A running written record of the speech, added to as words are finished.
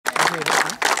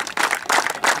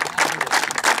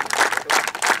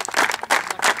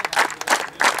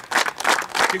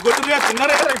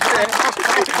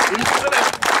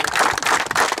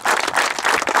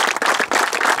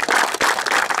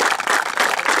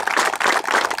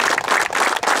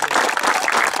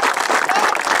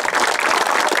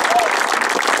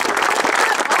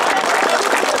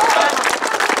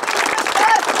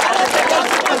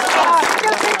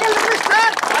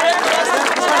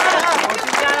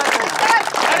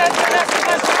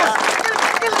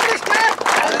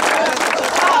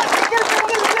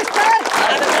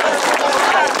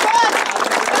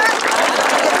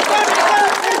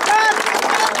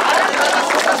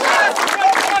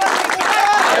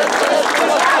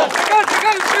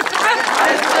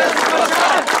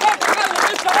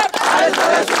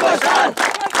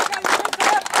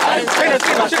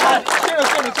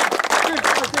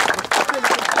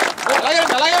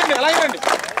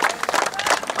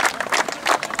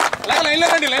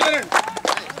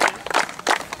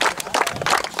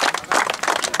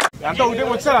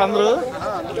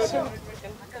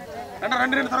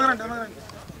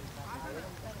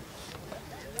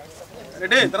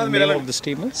Name of this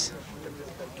team is?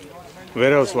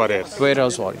 Warehouse Warriors.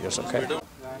 Warehouse Warriors, okay.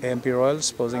 AMP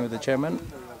Royals posing with the chairman.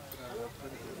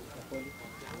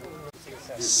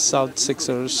 South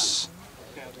Sixers.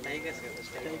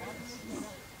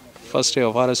 First day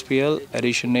of RSPL,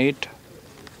 edition 8.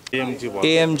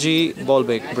 AMG Ball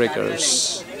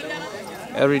Breakers.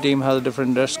 Every team has a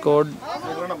different dress code.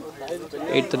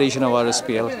 8th edition of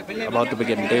RSPL about to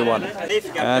begin, day 1.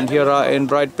 And here are in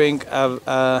bright pink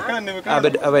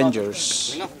Avid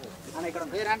Avengers.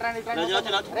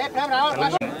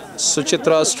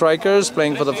 Suchitra Strikers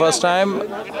playing for the first time.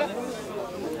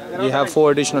 We have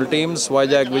 4 additional teams,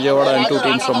 Vizag, Vijayawada and 2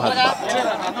 teams from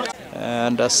Hyderabad.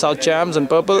 And South Champs in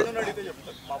purple.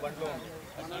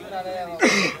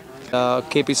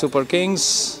 KP Super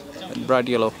Kings in bright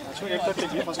yellow.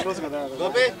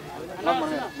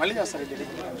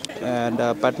 And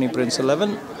Patni Prince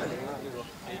 11.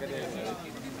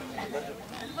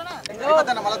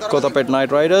 Kotapet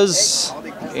Knight Riders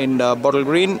in bottle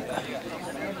green.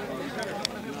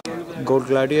 Gold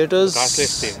Gladiators.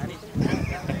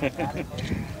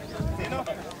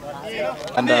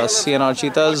 And CNR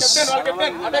Cheetahs.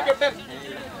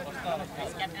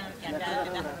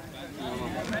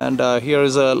 And here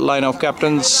is a line of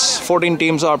captains. 14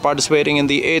 teams are participating in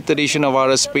the 8th edition of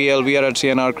RSPL. We are at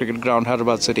CNR Cricket Ground,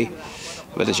 Hyderabad City,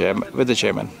 with the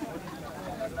chairman.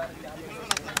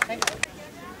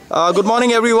 Good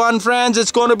morning, everyone, friends.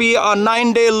 It's going to be a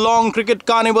 9-day long cricket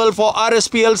carnival for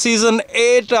RSPL season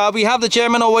 8. We have the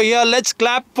chairman over here. Let's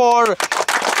clap for.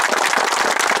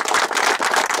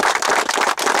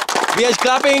 We are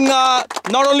clapping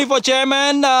not only for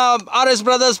chairman, RS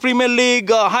Brothers Premier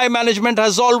League high management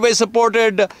has always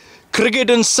supported cricket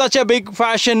in such a big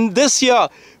fashion. This year,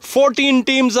 14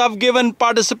 teams have given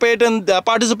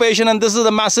participation, and this is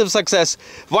a massive success.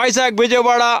 Vizag,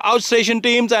 Vijayawada, outstation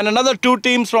teams, and another 2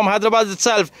 teams from Hyderabad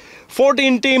itself.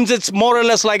 14 teams, it's more or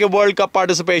less like a World Cup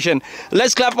participation.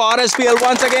 Let's clap for RSPL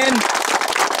once again.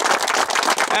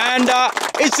 And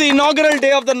it's the inaugural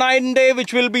day of the 9th day,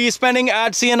 which we'll be spending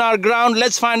at CNR ground.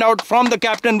 Let's find out from the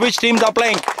captain which teams are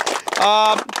playing.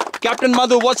 Captain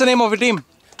Madhu, what's the name of your team?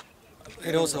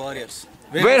 Warehouse Warriors.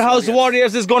 Warehouse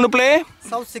Warriors is going to play?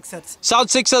 South Sixers. South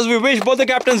Sixers. We wish both the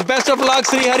captains best of luck,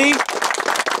 Sri Hari.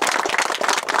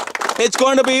 It's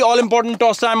going to be all-important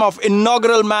toss time of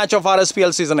inaugural match of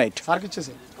RSPL season 8.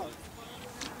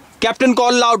 Captain,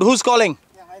 call loud. Who's calling?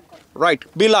 Yeah, I'm calling. Right.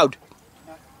 Be loud.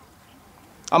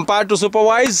 Umpire to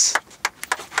supervise.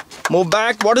 Move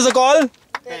back. What is the call?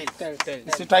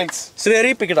 Tails. Sri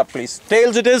Hari, pick it up, please.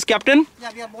 Tails it is, captain.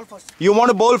 Yeah, we are ball first. You want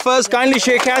to bowl first? Kindly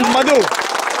shake hands. Madhu.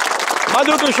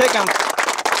 Madhu to shake hands.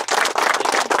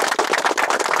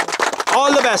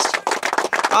 All the best.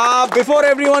 Before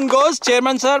everyone goes,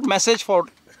 Chairman sir, message for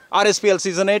RSPL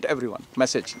season 8. Everyone,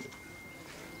 message.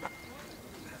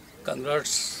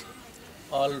 Congrats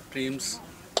all teams.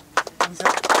 Thank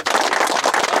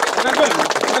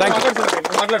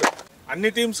you. అన్ని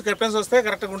teams captains వస్తే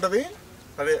కరెక్ట్గా ఉంటుంది.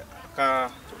 అదే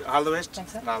all the best.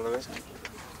 All the best.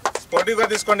 స్పోర్టివ్గా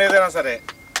తీసుకోండి ఏదైనా సరే.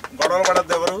 గొడవలు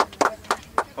పడద్దు ఎవరు.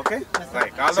 Okay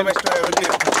right. All the best ఎవరికి.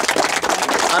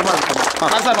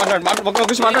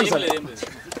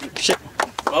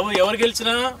 బాబు ఎవరు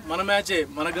గెలిచినా మన మ్యాచే,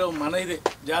 మన ఇదే.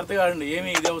 జాగ్రత్తగా ఆడండి, ఏమి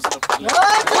ఇదే అవసరం.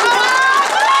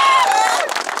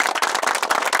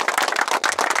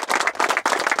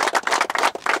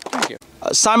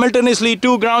 simultaneously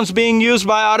 2 grounds being used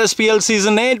by RSPL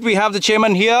Season 8. We have the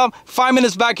chairman here. 5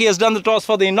 minutes back he has done the toss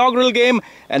for the inaugural game,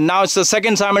 and now it's the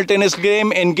second simultaneous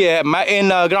game in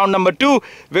ground number 2.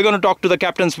 We're going to talk to the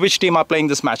captains which team are playing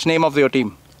this match. Name of your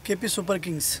team. KP Super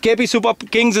Kings. KP Super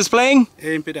Kings is playing.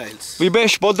 AMP Dials. We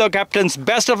wish both the captains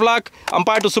best of luck.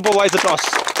 Umpire to supervise the toss.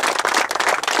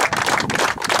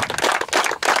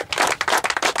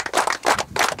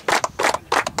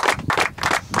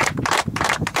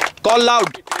 Call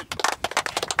loud.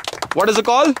 What is the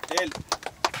call? Tail.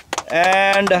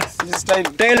 And This time.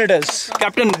 tail it is.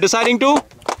 Captain deciding to?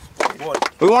 Ball.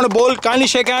 We want to bowl. Kindly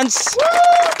shake hands.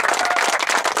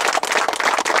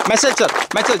 Message, sir.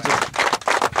 Message.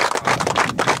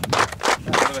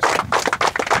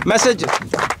 Message.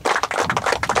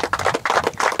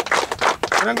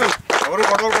 ఎవరు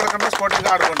గొడవలు పడకుండా స్పోర్టివ్గా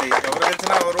ఆడుకోండి. ఎవరు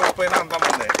గెలిచినా ఎవరు ఓడిపోయినా అంతా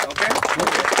మందే. Okay.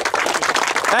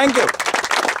 Thank you.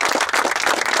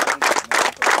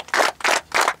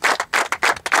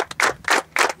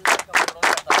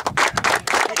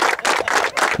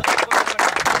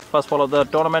 First ball of the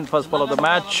tournament, first ball of the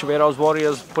match. Warehouse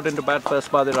Warriors put into bat first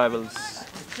by the rivals.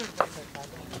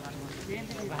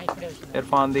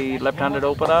 Irfan, the left-handed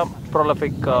opener,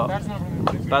 prolific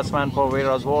batsman for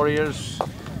Warehouse Warriors.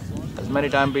 Has many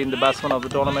times been the batsman of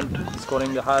the tournament,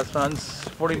 scoring the highest runs.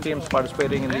 14 teams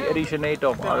participating in the edition 8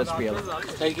 of RSPL.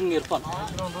 Taking Irfan.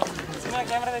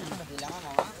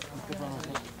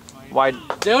 Wide.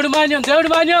 Devadu Manyam.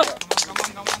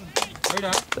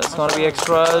 That's going to be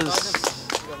extras.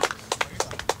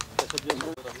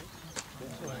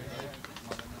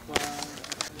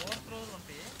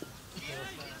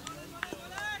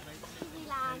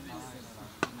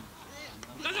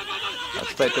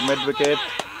 That's back to mid wicket.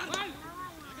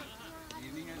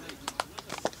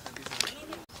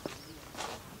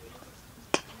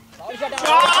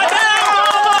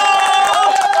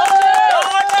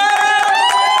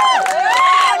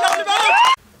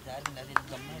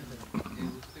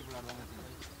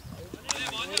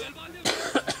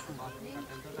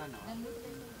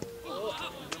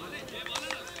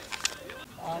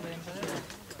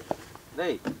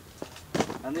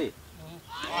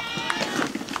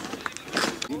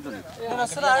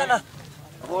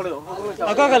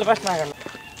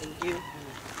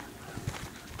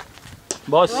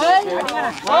 Boss.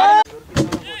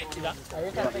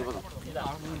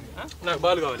 నాకు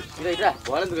ball కావాలి.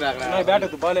 నాకు bat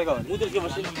వద్దు, బాలే కావాలి.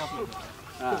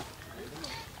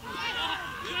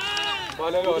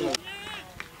 బాలే కావాలి.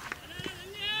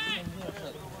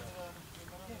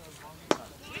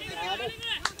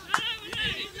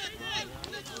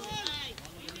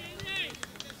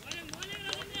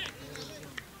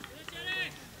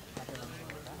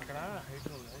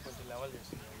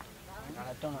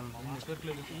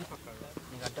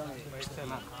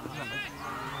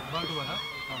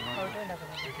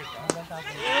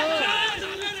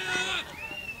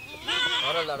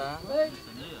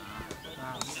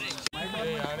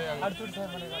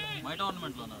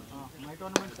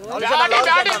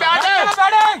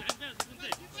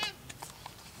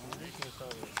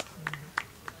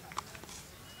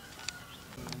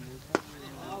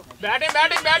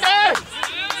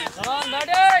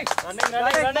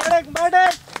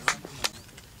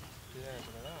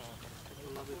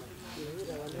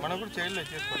 మనం కూడా చేయలేదు,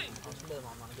 చేసుకోవాలి.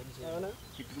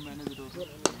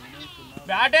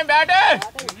 బ్యాటింగ్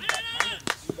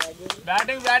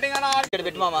అన్న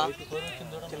పెట్టు మామా.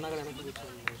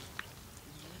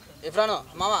 ఇఫ్రాను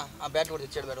మామ ఆ బ్యాట్ కూడా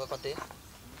తెచ్చాడు బ్యాట్ కొత్త.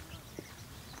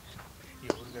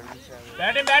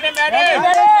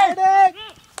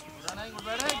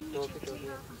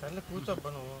 కూర్చోబ్బా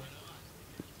నువ్వు.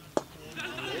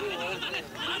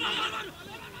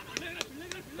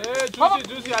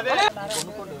 చూసి అదే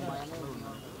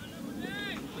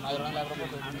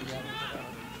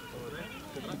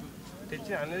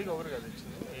తెచ్చి అనేది ఒకరు కదా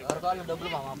తెచ్చింది. డబ్బులు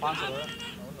మామ 500.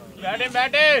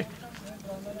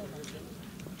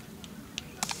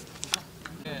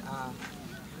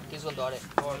 తీసుకొని తోడే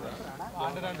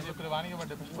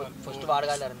ఫస్ట్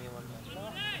వాడగలరు మేము.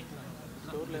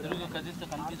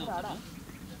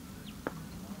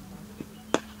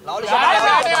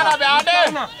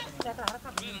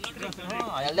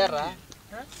 వెళ్ళారా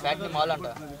బ్యాట్ ని మాల్ అంట.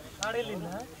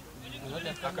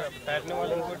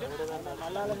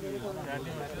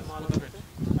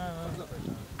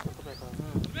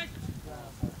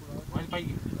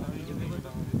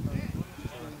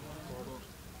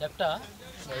 చెప్తా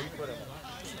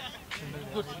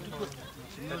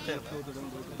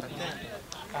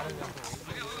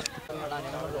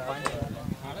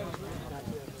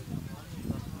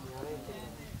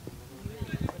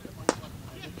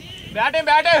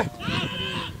బ్యాటింగ్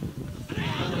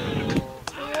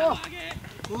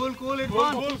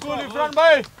ఇఫ్రాన్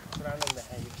బాయ్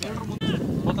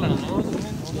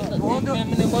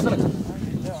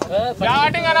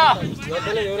బ్యాటింగ్ అన్నా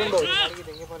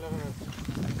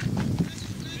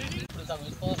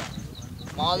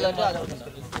మామూలు అంటే అది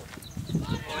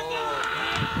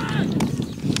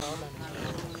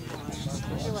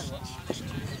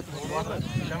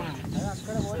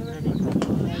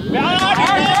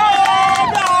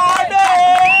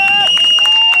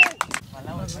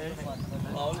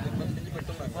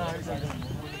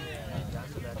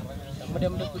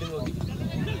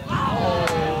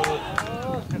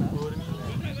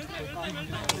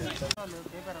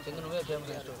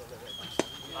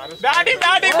బ్యాటింగ్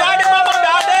బ్యాటింగ్ బ్యాటింగ్ మామ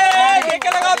బ్యాటింగ్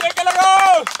ఎక్కలగా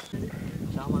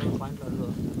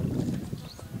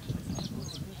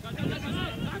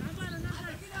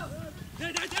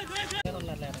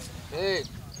ఏయ్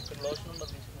ఇక్కడ లోషన్ నెంబర్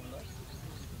తీసుకుందా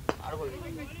ఆడగో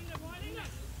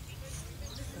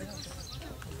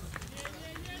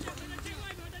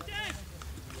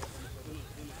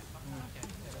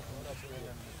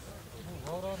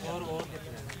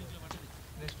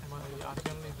నెక్స్ట్ మన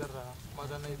అర్జున్ ఇద్దరు రా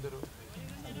మదన్ ఇద్దరు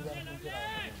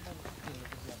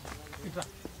ఇట్లా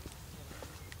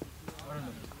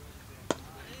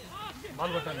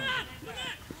బాల్ కొట్టాను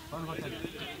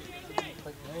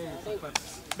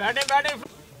బ్యాటింగ్ బ్యాటింగ్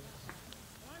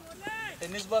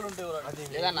టెన్నిస్ బాల్ ఉంటే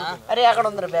లేదన్నా అరే అక్కడ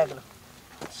ఉంది బ్యాగులు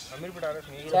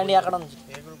చూడండి అక్కడ ఉంది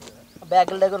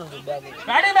బ్యాగుల దగ్గర ఉంది బ్యాగులు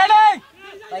బ్యాటింగ్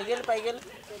బ్యాటింగ్ పైకి వెళ్ళి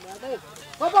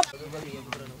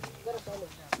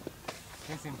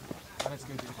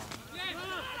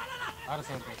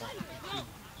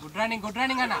గుడ్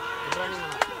రన్నింగ్ అన్న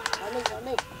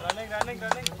running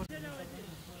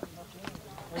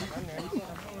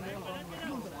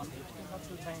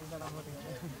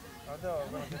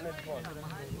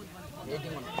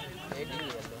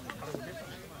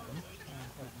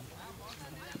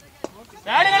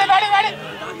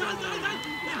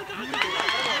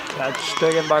Catch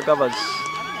taken by Covers.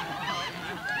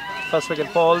 First wicket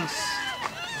falls.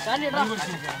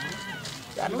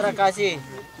 చంద్ర కాశీ ఏయ్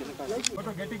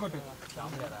నువ్వు గట్టి కొట్టుకుంటా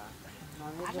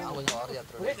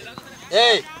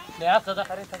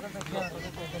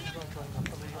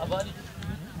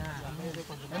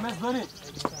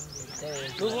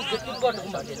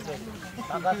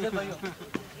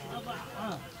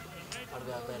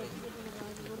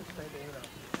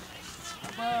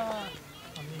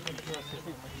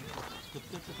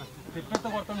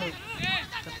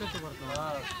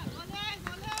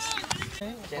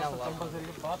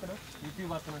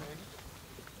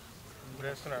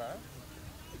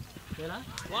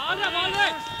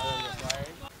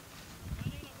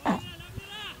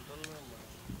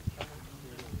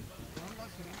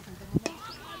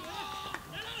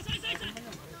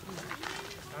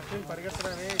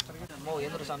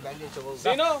ఎందుకు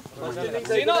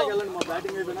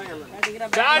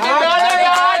బ్యాగ్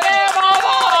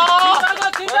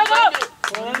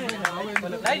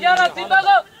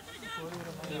చేసావు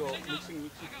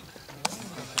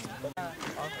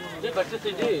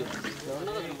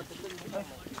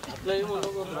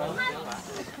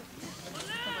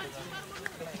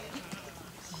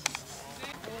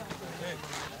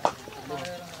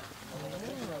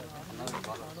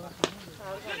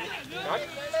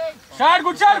shot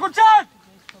good shot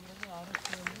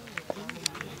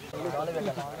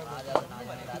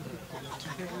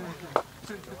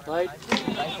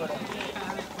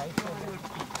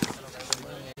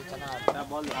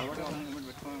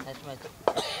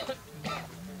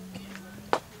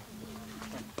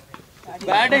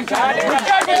batting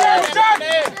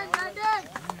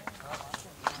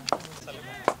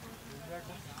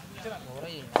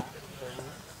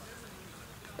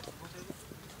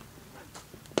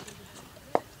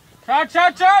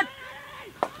shot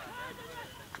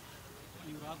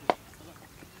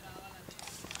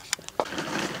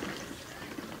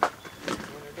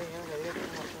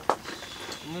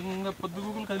పొద్దు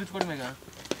గూగుల్ కదిలించుకోవడమేగా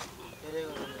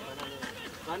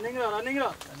రన్నింగ్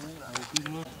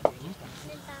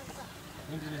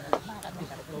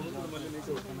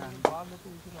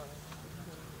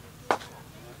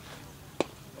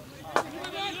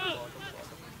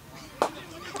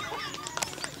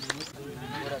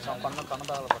కన్ను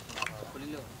తగల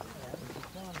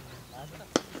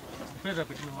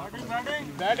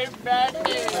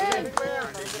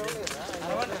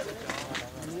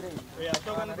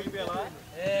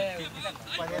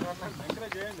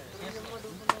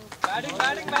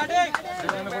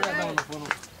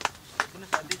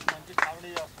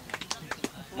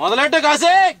మొదలెట్టు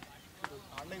కాసే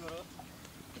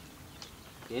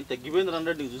ఏం తగ్గిపోయింది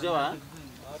 100 చూసావా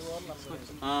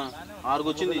 6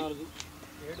 వచ్చింది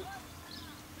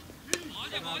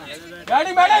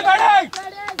batting batting batting.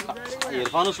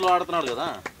 Irfan slow ఆడుతున్నాడు కదా.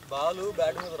 బాల్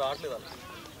బ్యాటింగ్ మీద రావట్లేదు అలా.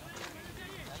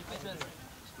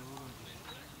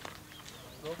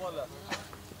 No ball.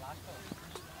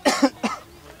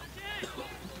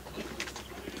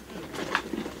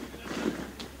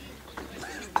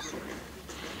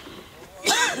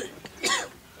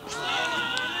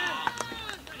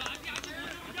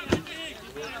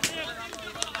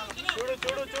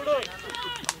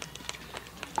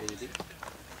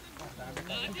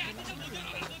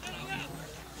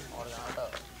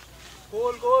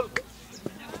 చూడు గోల్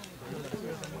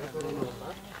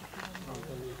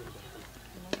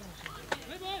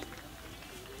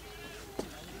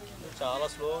చాలా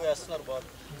స్లోగా వేస్తున్నారు బాల్.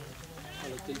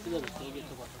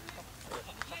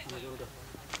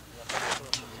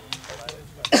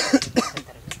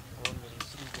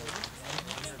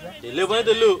 వెళ్ళిపోయి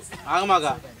తెల్లు ఆగమాక.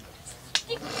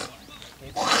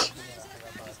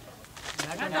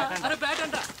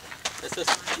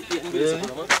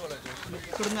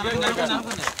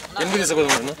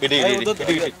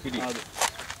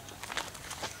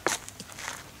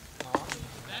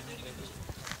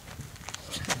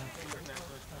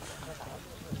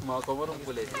 మా కొబ్బరి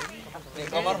పులే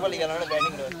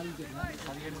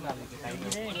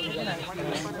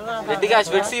రెడ్డిగా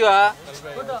స్పెట్సీవా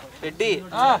రెడ్డి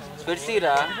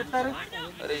స్పెట్సీరా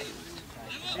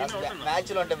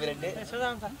మ్యాచ్లో ఉంటాయి మీరండి.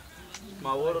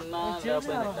 మా ఊడు ఉన్నా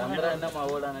లేకపోయినా అందరూ అయినా మా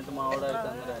ఊడు అనేది మా ఊడు అయితే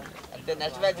అందరూ అంటే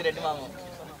నెక్స్ట్ మ్యాచ్ రెడ్డి మాము.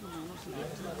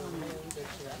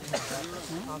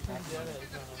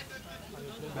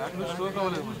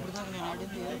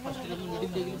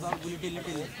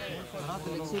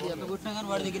 ఎంత కొట్టినా కానీ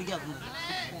వాడి దగ్గరికి వెళ్తుంది.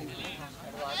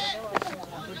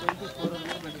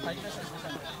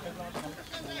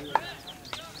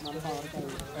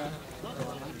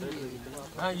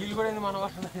 వీళ్ళు కూడా మన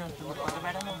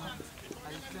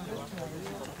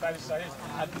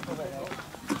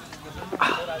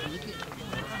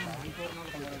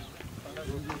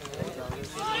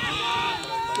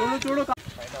చూడు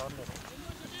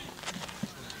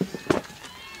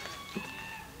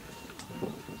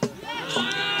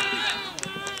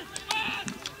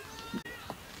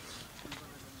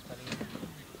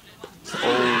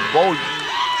Ball.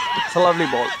 It's a lovely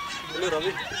ball.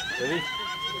 Ravi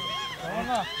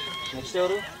next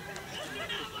ఎవరు?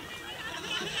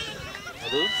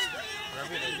 అది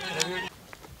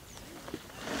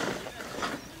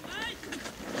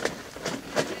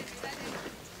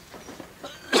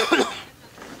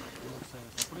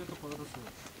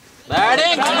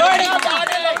బ్యాటింగ్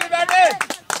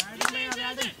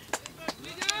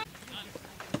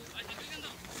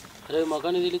అరే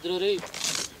మగాని తెలియదు రే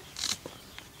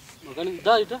మగాని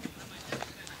దా ఇట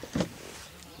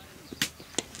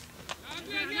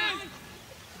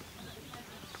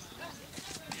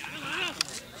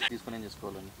తీసుకుని ఏం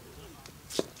చేసుకోవాలని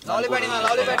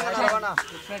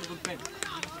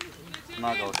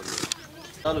నాకు అవసరం లేదు.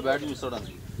 చాలు బ్యాట్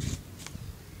చూసుకోవడానికి.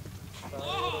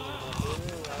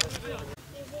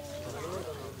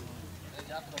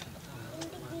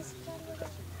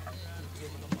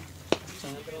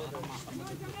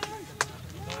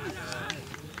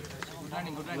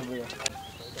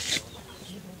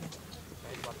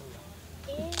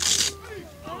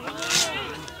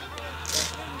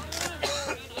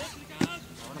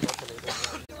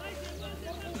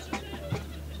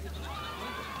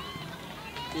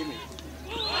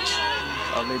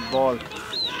 Lovely ball.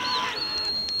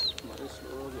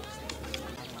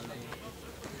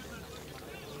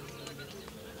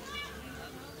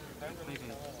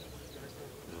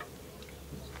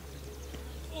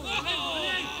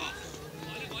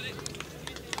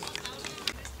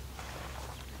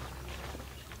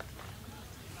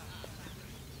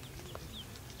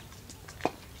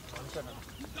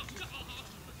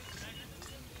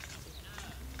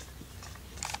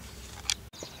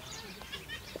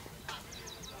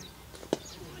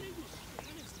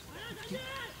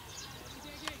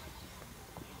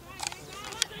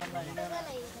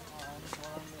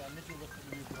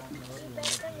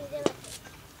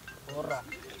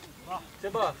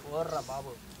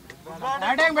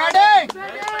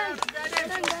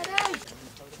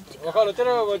 ఒకళ్ళు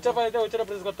వచ్చే పని అయితే వచ్చిన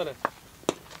ప్రిన్స్ కొత్తలే.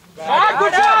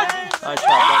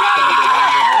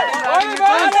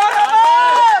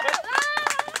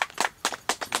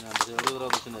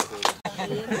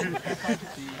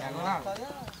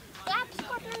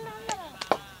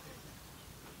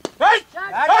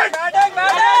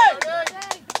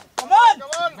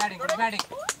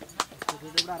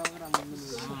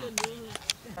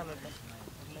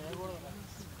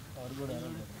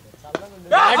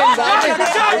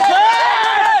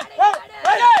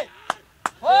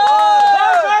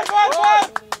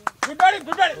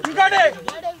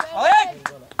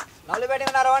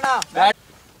 బ్యాటింగ్ అన్నారు రవాణ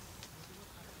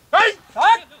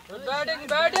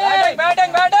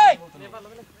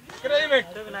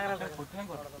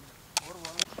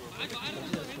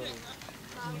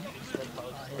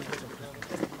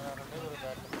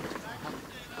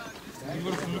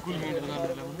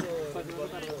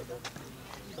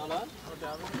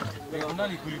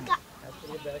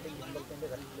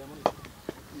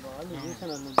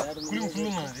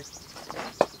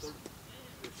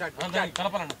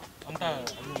కలపాలండి అంతా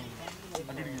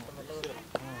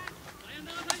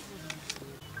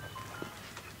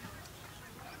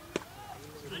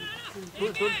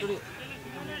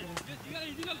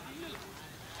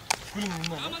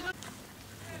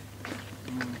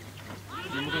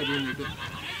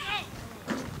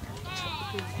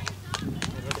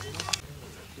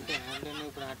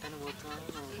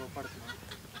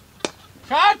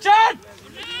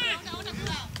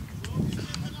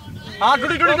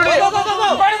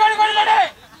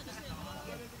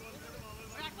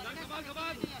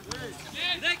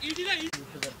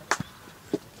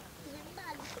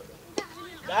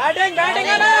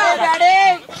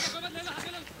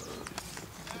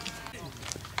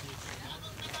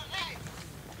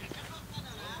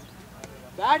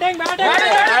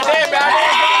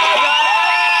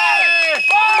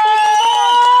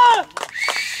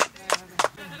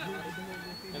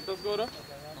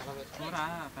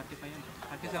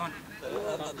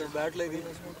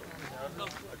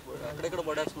అక్కడెక్కడ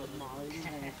పడేస్తున్నారు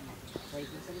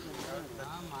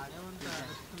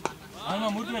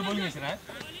మూర్తి గారు బౌలింగ్ వేసారా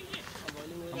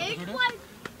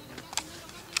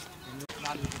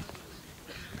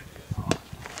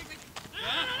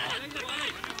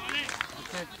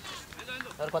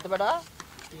కొత్తపేట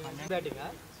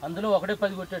అందులో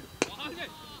 1-10 కొట్టాడు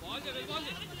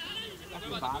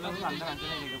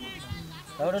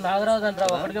ఎవడు నాగరాజు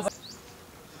అంటారా ఒకటికి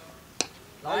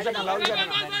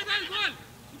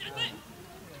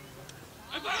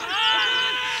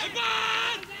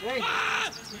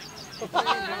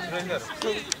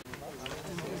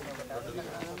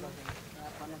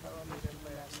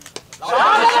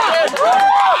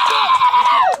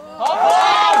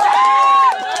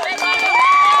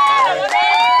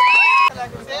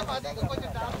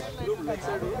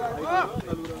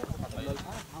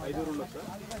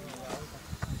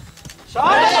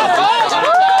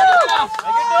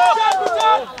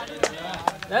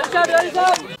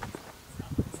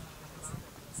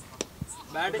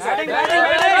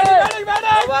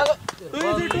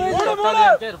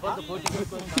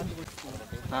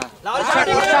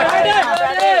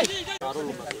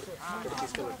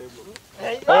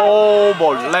Oh,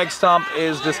 ball. Leg stump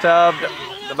is disturbed.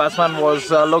 The batsman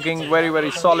was looking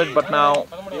very solid, but now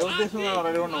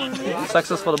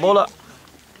success for the bowler.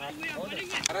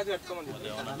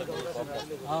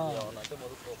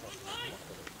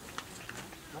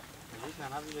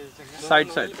 Side.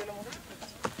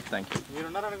 Thank you.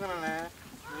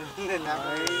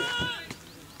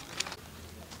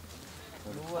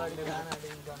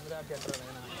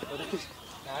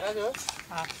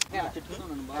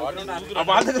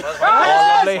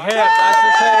 Lovely hit. That's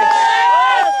the six.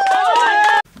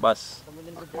 Bus.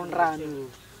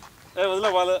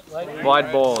 Wide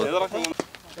ball.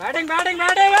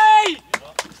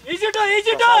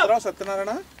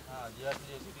 Satyanarayana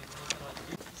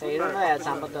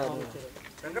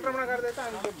Venkataramana గారి అయితే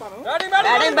ఆయన చెప్పాను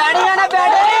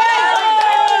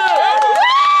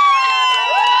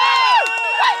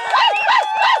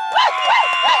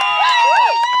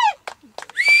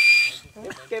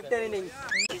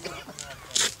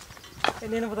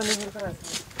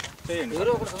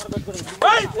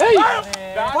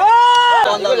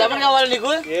లెమన్ కావాలి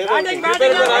నీకు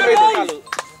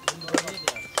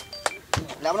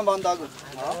లెమన్ బాగుంది తాగు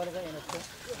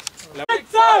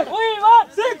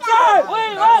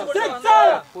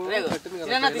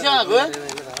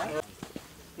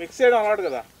mix చేయడం అలవాటు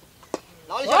కదా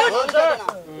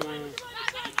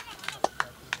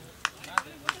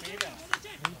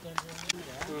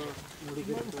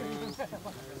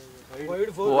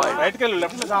రైట్కి వెళ్ళు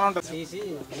లెఫ్ట్ చాలా ఉంటుంది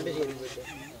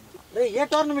ఏ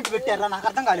టోర్నమెంట్ పెట్టారా నాకు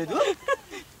అర్థం కాలేదు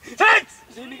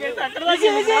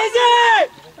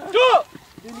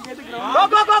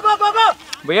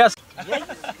Yes.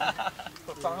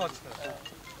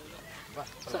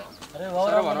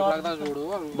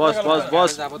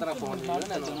 Boss.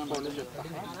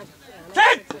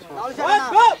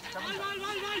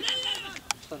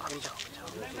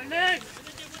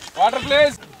 Water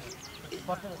place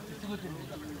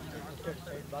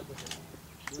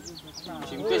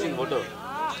చింపేసింది photo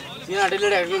scene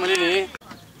అటెల్లేడు actually మళ్ళీ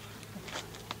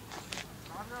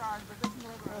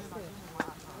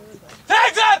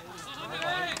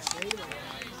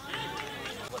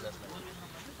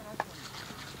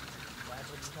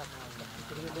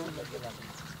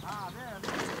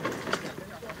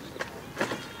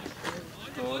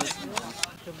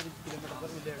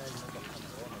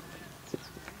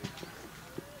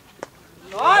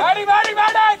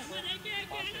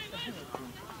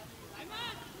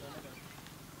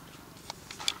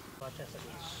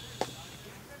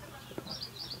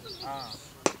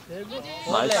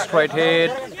Nice straight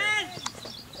hit.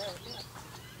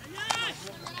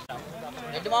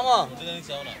 ఎట్టి మామో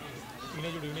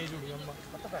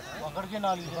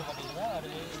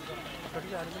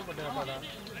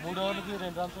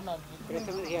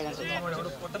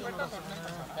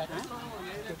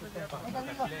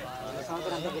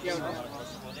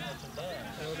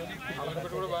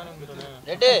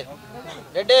Reddy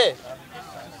Reddy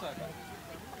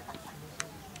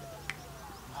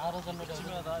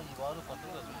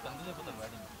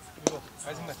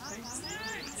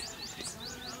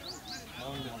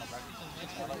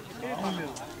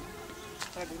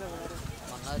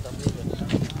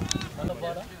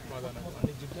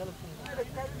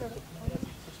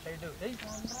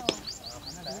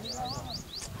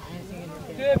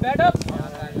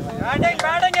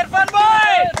batting Irfan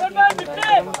bye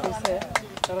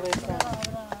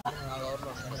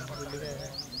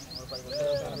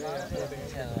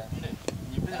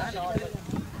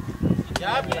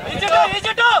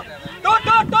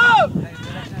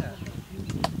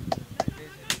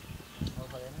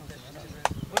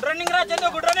good running రా చందు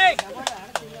గుడ్ రన్నింగ్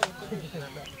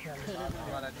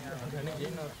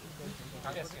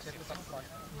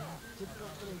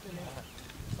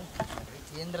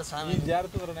ఏంద్ర స్వామి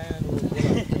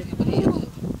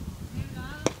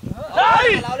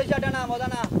లావలి షాటనా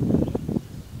మోదనా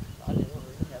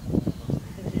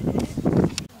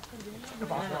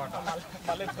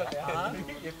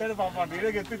ఎత్తాడు పాప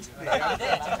వీడియోకి ఎత్తించింది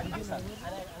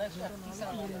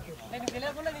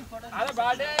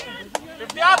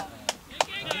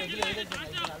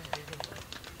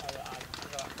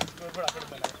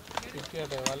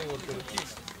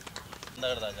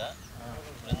దాకా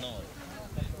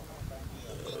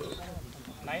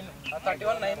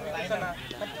 31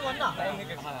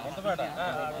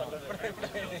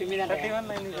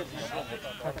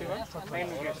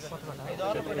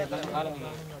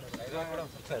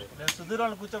 సుధీర్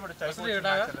వాళ్ళు కూర్చోబెట్టి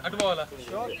అటు పోవాలా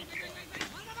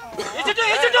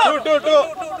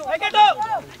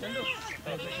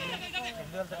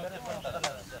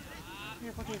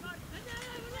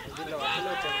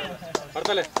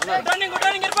పడతలే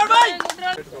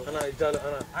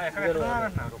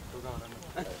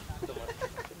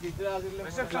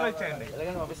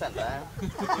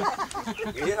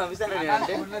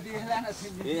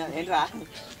ఏంట్రా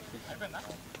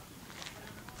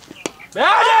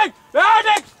బ్యాటింగ్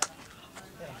బ్యాటింగ్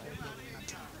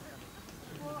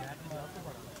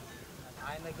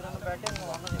ఆయన దగ్గర ఉన్న బ్యాటింగ్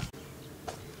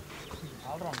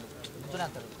ఆల్రౌండ్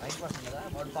గుర్తునేస్తాడు రైట్ పర్సన్ కదా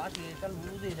వాడు ఫాస్ట్ చేసాడు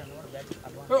లూజ్ చేశాడు వాడు బ్యాటింగ్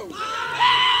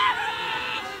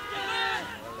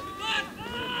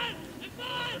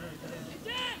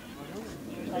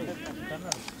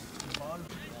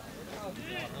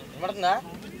పడుతుందా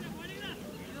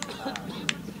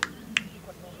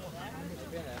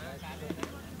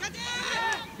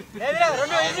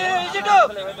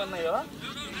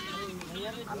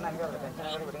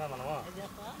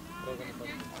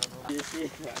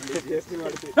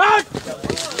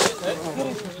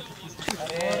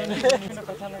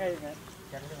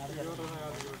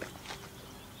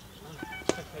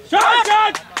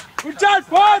good shot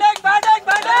batting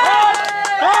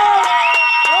batting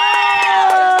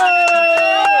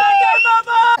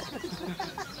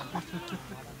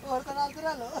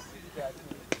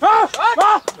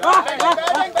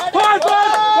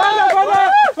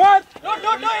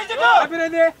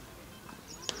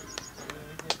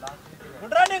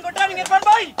good running Irfan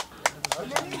bye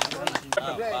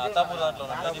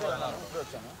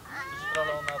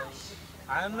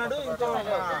ఆయన ఉన్నాడు ఇంకో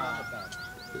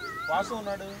వాసు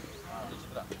ఉన్నాడు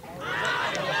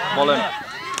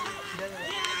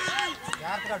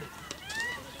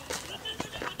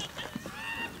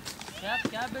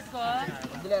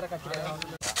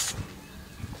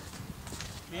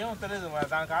ఏమో తెలియదు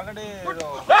దానికి ఆల్రెడీ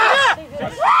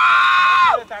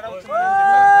తేడా వచ్చింది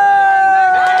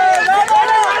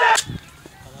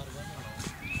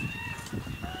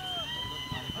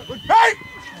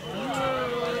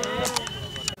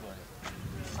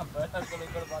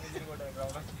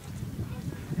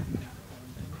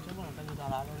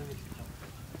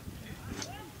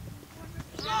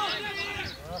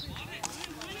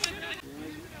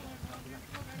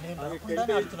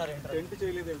టెంట్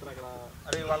చేయలేదు ఏంట్రా అక్కడ?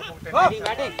 అరే వాళ్ళకి ఒక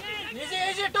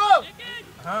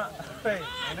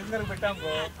మేనేజర్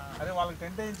పెట్టాము. అరే వాళ్ళకి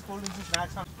టెంట్ వేయించి కూల్ డ్రింక్స్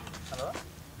స్నాక్స్. హలో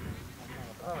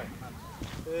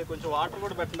కొంచెం వాటర్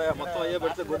కూడా పెట్టలే, మొత్తం అయ్యే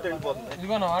పెడితే గుర్తు ఎండిపోతుంది.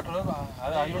 ఇదిగోనా వాటర్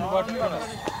అది ఐరన్ బాటిల్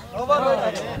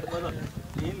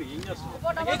ఏం చేస్తున్నావు?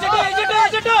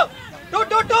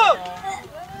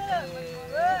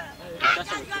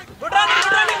 Good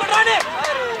running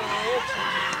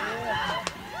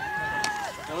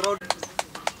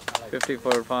 50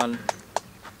 for fun.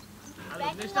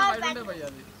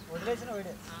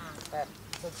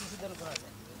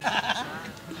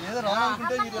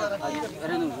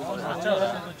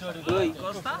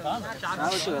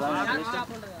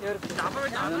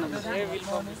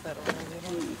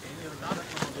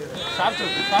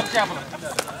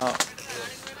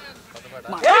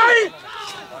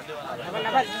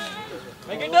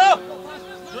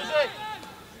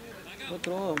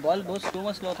 Ball बहुत टू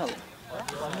मच स्लो था वो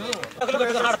అక్కడ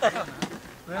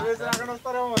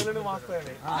వస్తారేమో ఎల్లుండి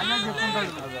మాస్తాయని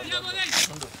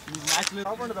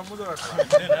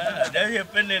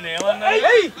చెప్పండి. నేను ఏమన్నా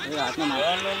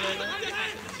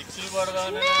సిక్స్లు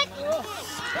పడగానే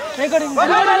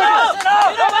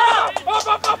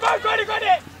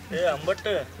అంబట్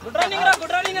గుడ్ రన్నింగ్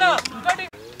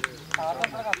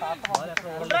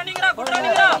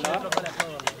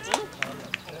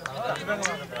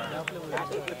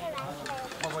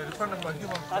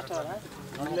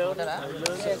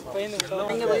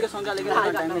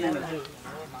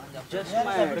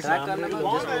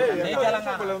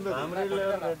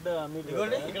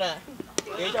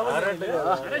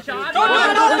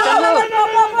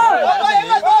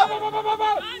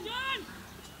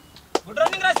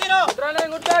రా సీను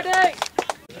గుడ్ బ్యాటింగ్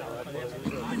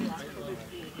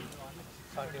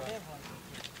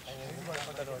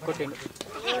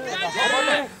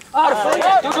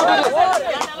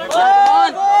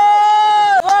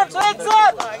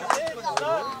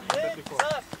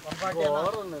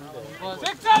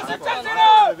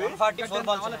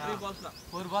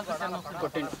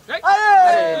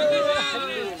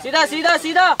सीधा सीधा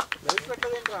सीधा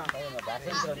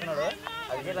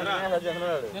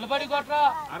నిలబడి కొట్రా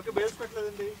ఆర్కి బేస్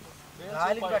పెట్టలేదండి.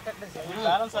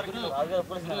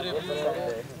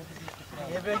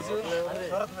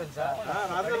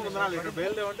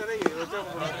 Bale ఏమంటారే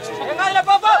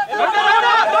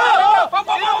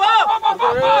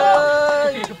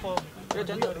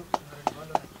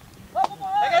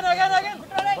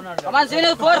Come on, Zinu,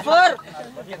 4-4.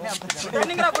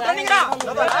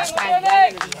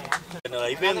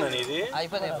 అయిపోయిందా నీది?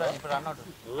 అయిపోయింది ఇప్పుడు రన్ అవుట్.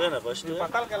 నువ్వేనా ఫస్ట్?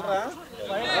 పట్టాలకి వెళ్ళరా?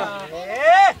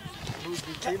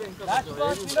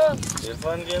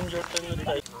 ఇర్ఫాన్ గేమ్ చూడండి.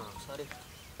 సారీ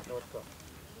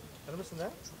కనిపిస్తుందా?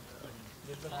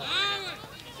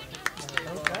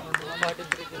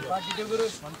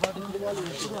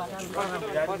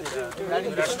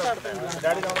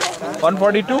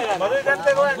 142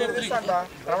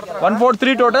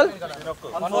 143 total.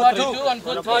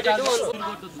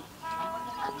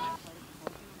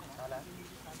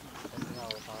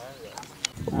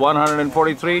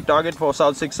 143 target for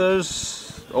South Sixers.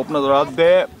 Openers are out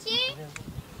there.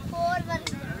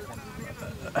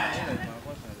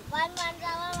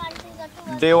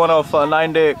 Day 1 of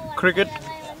 9-day cricket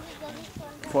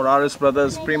for RS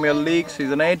Brothers Premier League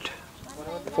Season 8.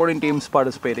 14 teams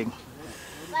participating.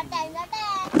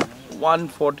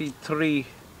 143.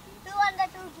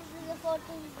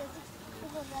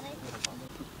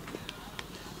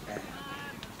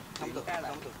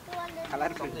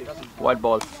 White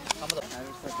ball.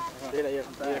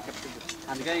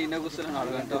 అందుకే ఈయన కూర్చున్నాను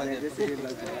 4 గంటలు అని చెప్పేసి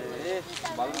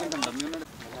బాగుంటుంటాం మేము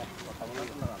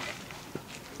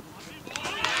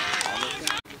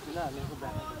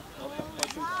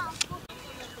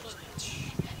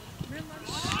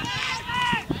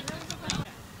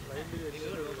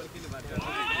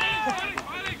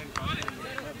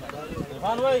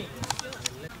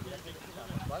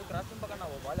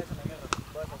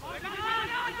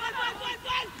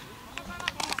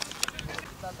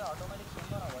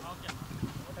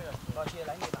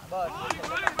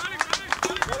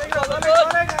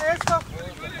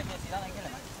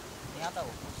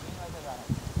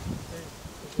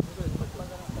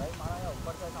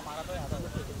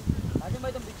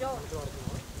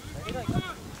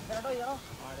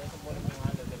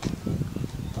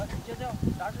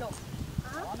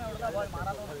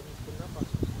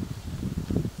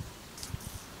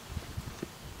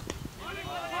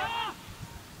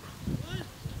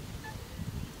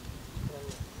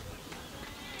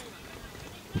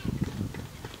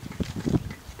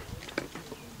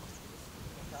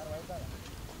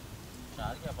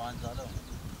चार क्या 5 ज़्यादा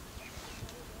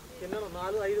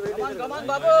కమాన్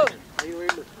బాబు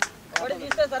ఒకటి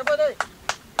తీస్తే సరిపోతుంది.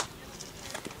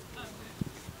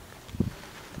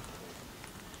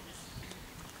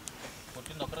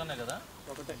 కొట్టింది ఒక్కరనే కదా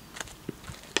ఒకటే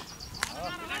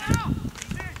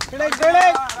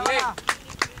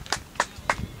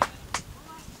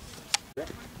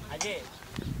Ajay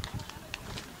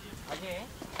Ajay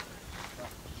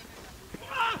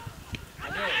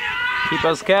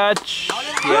Keeper's catch.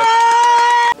 Yep.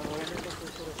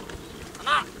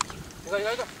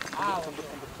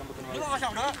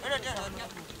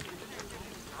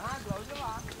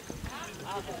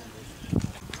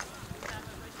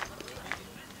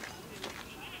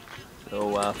 So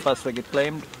first wicket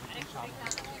claimed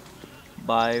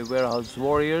by Warehouse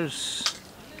Warriors.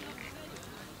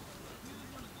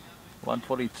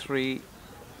 143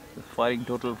 the fighting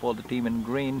total for the team in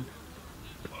green.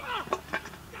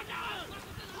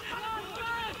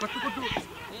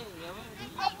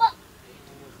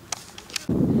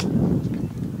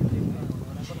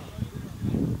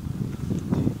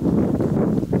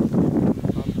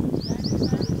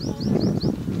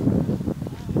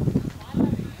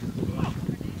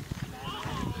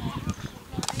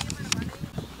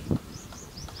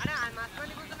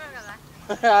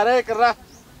 అరే కర్రా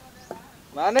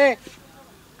నానే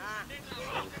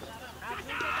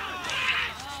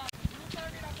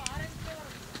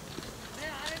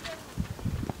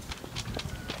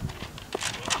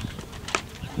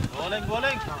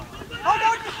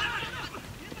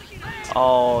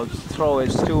Oh, throw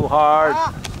is too hard.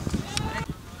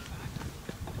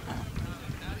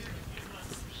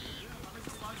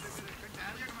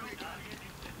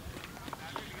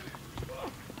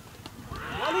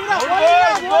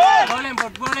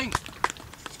 bowling.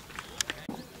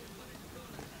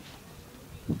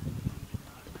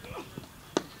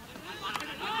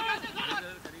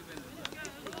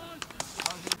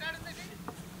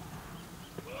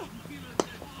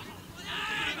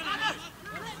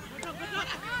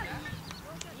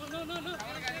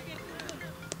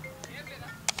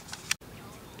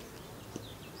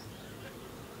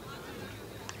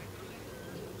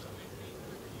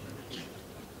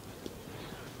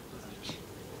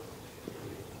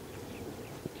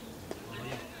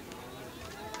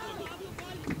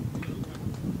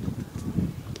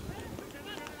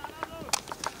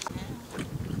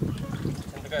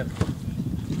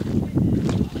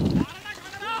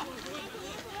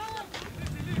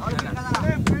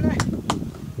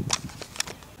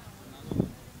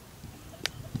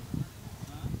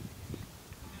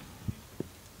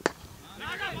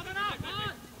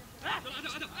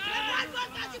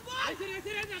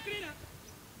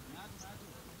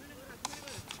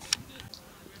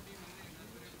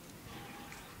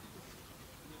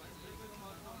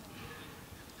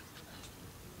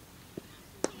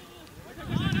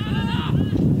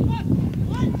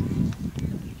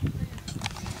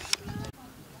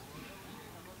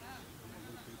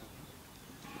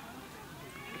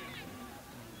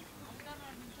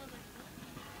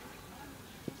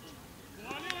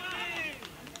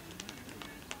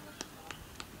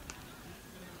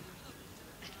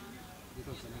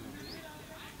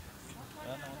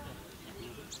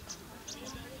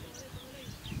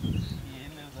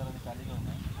 ఏం లేదు సార్ అది ఖాళీగా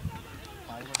ఉన్నాయి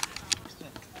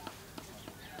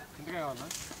ఇంతకే కావాలా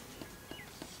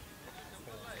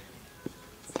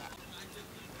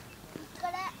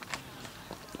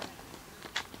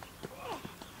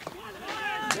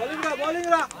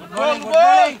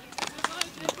Bowling.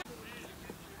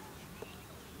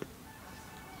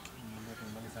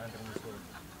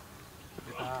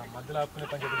 మధ్యలో ఆపుకునే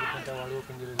పని చెప్పుకుంటే వాడు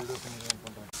ఓపెన్ చేయలేదు వీడు ఓపెన్ చేయలేదు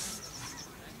అనుకుంటాం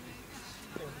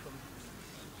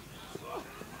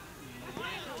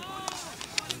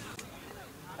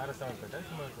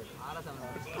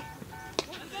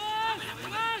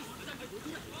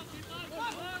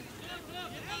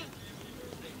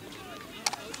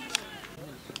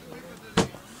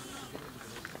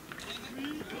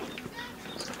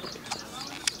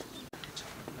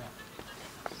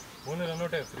only run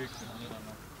out free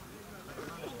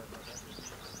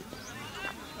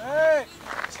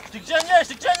stick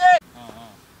చేయండి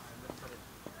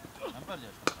ఎంపైర్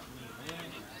చేస్తాను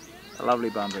A lovely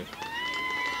boundary.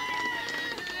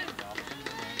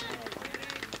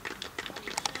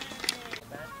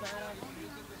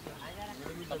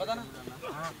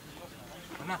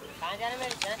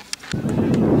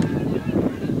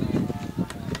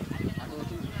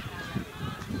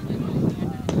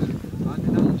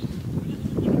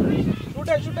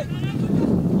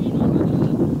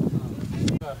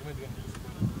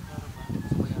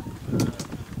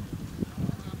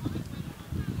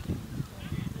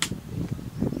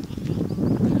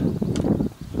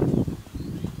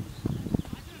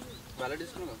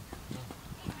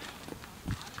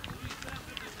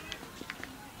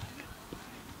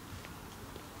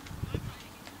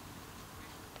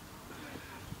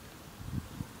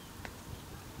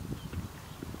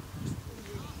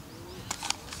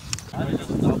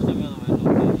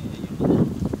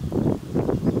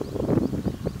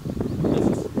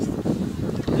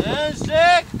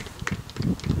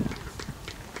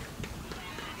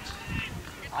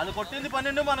 అది కొట్టింది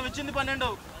 12 మనం ఇచ్చింది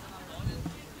 12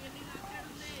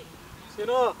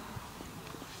 Syro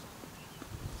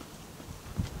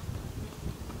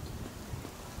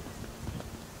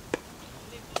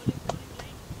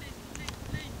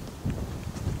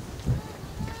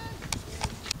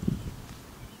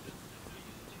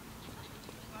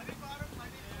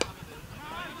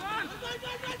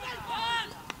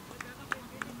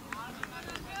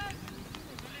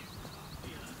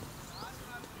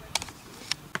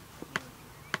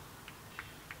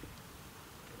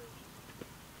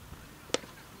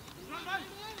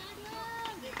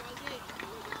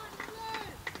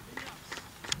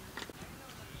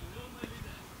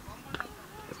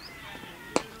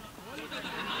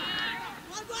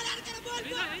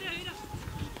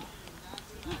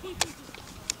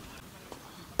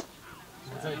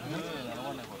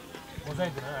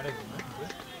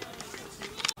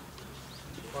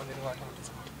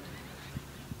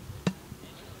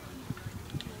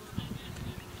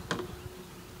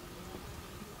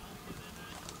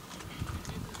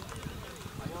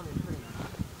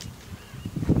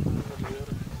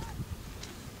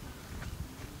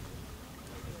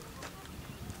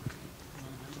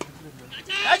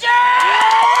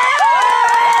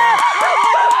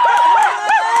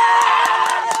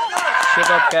Shut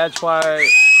up, catch by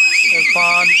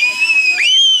Irfan.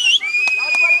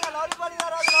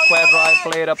 Square drive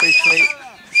played officially.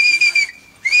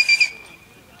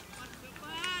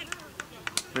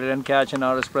 Brilliant catch in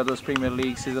RS Brothers Premier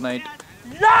League Season 8.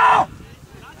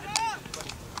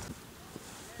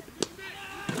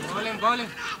 Bowling.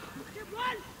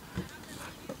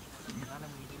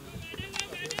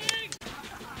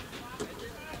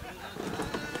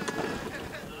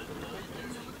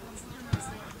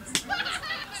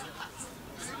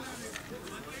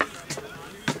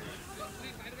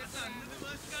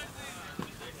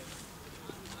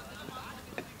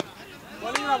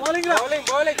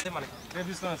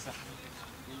 తీసుకొని వస్తా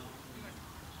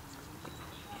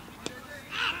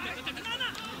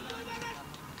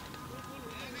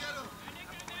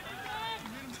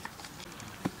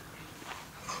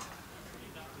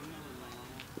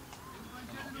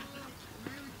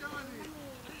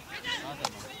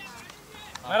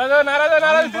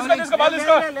నారాజు తీసుకో బాల్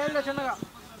తీసుకో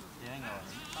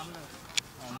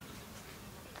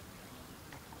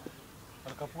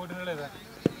కప్పు కొట్టిన లేదా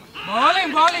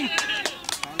Bowling.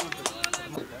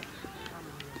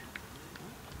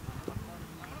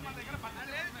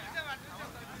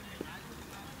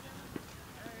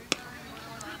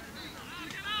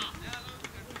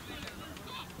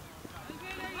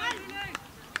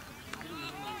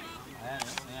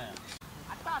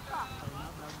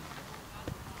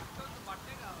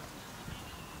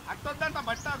 అట్టొద్దంట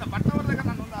బట్ట ఎవరి దగ్గర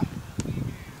నన్ను ఉందా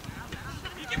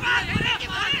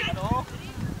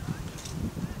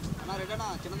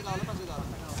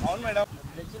అవును మేడం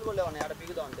ఫ్లెక్సీలు కూడా లేవన్నాయి ఆడ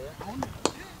పీకుతా ఉంటే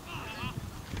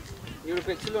ఇప్పుడు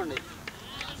ఫ్లెక్సీలు ఉన్నాయి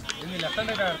లెఫ్ట్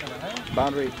హ్యాండ్ ఆడుతున్నా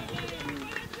Boundary.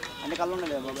 అన్ని కళ్ళు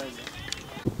ఉన్నాయి మొబైల్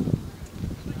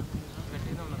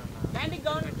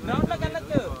Ground లో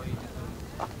కన్నట్టు.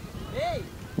 ఏయ్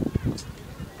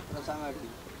సంగాడి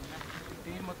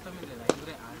టీం మొత్తం మీద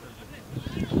ఇంద్రే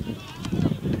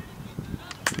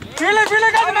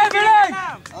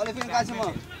అవులే ఫీల్ కాసిమో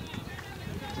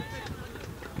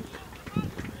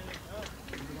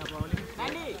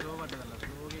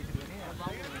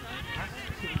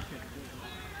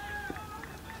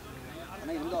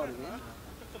అన్న ఎందుకు ఆవిడకి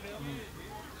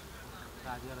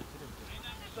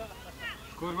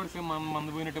స్కోర్ కొడితే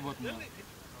మందు పోయినట్టే పోతుంది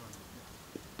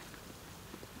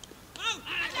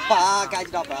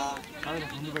క్యాచ్ డ్రాప్ అదే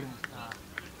ముందు పడింది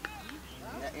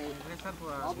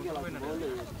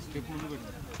స్టెప్ ముందు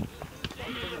పడింది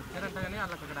కానీ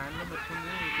వాళ్ళకి అక్కడ ఆయనలో పెట్టుకుంది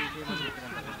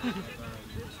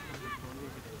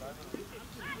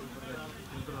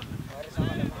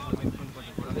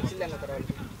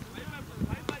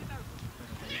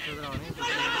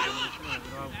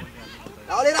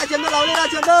లవ్లీరా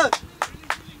చందు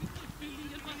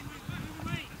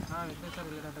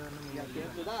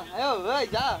అయ్యో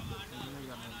జా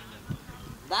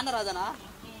దాన్న రాజనా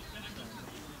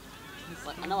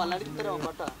అన్న వాళ్ళని అడుగుతారేమో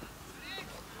పట్ట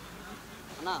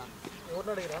అన్న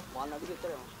ఎవరిని అడిగిరా వాళ్ళని అడిగి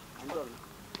చెప్తారేమో అందులో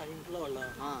అది ఇంట్లో వాళ్ళ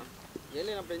ఏం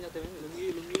లేనప్పుడు ఏం చేస్తావు?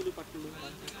 లుంగీలు పట్టులు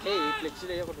ఏ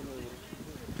ఫ్లెక్సీలు వేయకుంటుంది.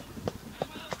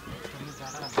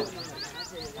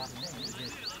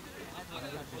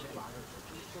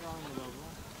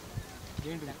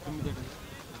 ఏంటి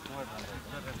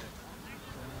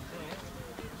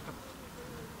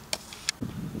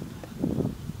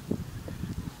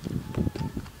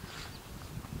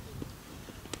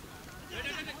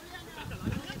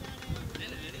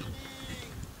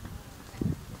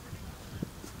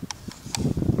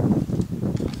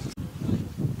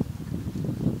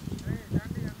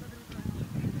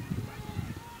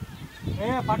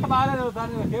 9 పట్ట బాగాలేదు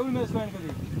దాన్ని టేబుల్ మీద వేసుకోండి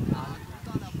కదా.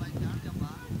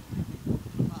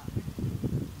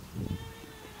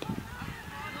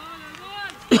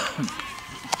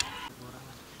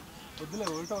 వద్దులే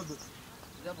ఉల్టా వద్దు.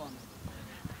 ఇదే బాగుంది.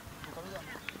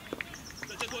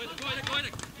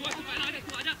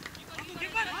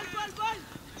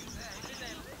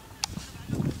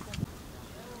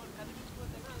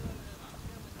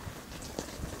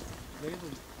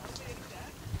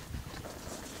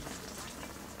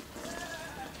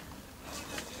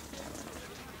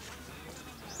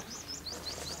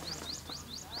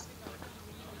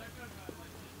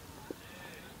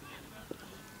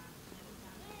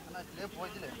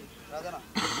 పోయిలే రాదనా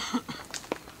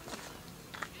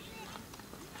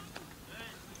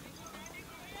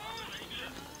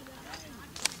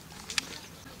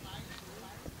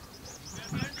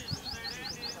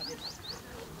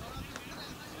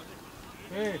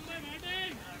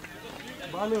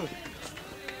బాలు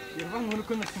 20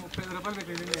 కొనుక్కున్నా 35 రూపాయలు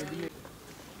పెట్టింది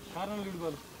కారణం లేదు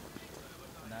బాలు.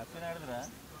 నాపైన ఆడదురా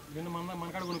నిన్న మన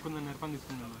కాడ కొనుక్కుందాను 20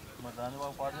 తీసుకున్నాను. మరి దాన్ని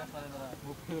బాగా పాడు చేస్తున్నారు.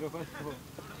 35 రూపాయలు.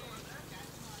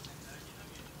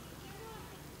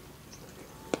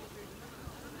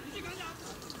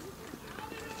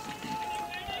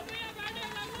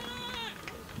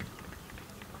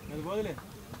 అది పోదులే,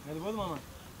 అది పోదు మామ.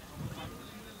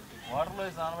 వాటర్లో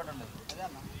స్నానం పెట్టండి.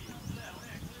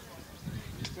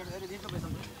 దీంట్లో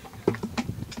పైసలు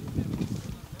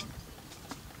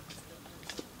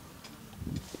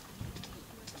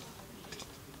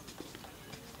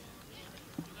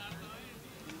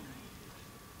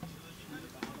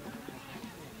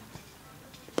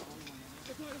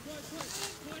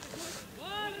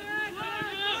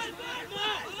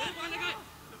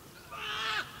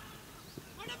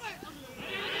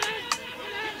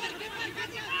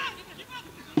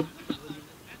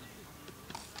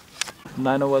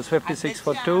 9 overs 56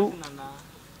 for 2.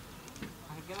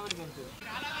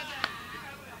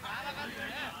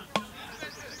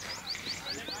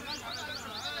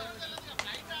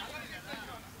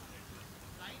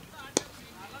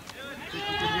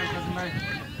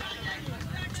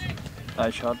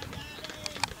 Nice shot.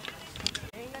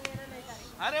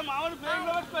 అరే మామూలు ప్లేయింగ్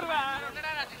లో పెట్టుకోరువా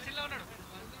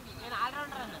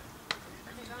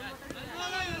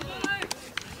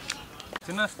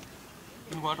చిన్న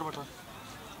వాటర్ పట్ట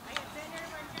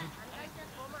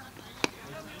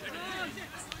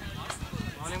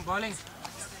బౌలింగ్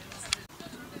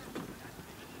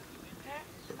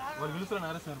వాళ్ళు పిలుస్తున్నారు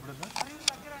నారేస్తారు ఇప్పుడు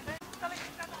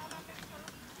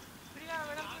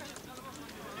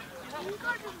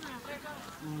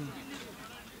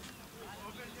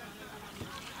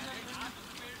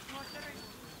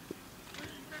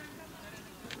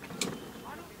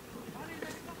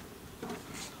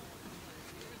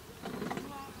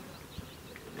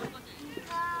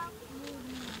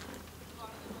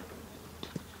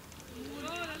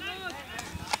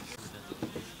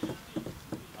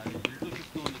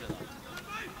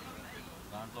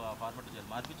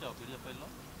మార్పించావు పీడిఎఫ్ ఫైల్లో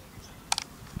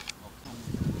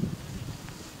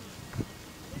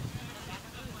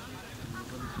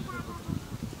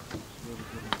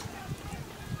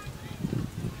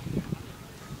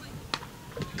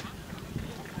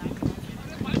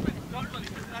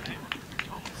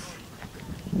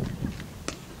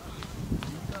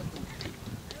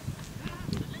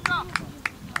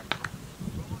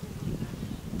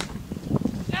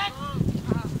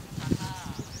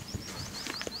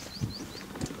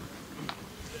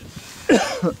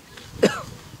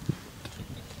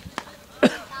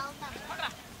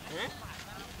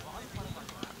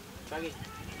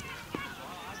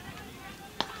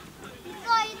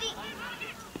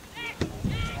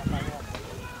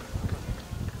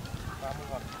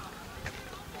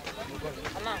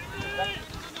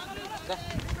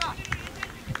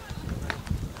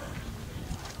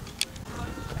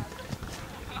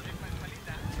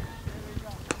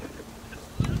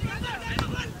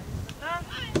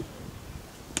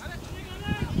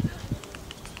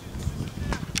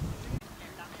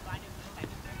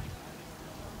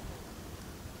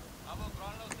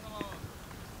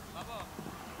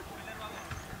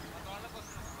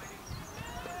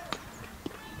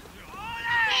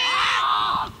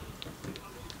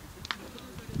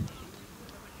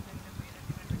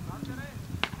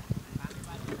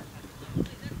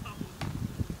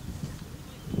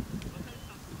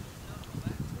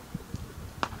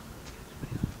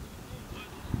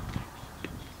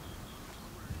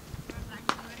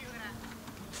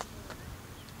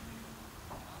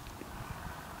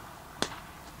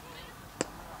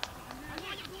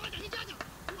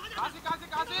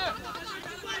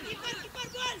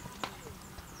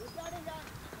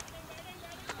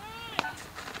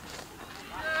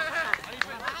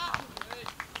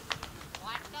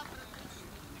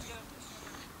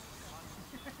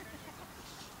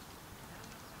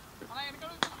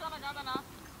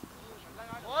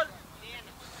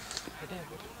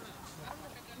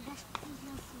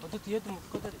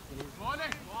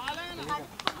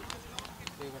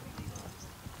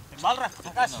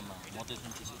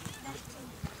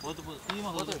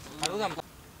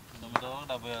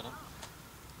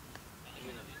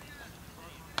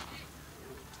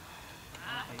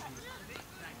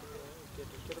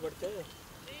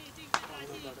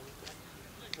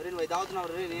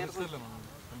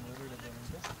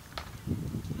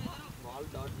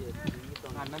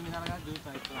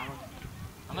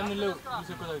అన్నం నిల్లేవు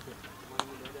ఎక్కువ అయితే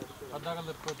పద్దాకలు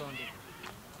తప్పిపోతా ఉంటాయి.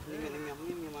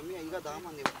 మీ మమ్మీ ఇంకా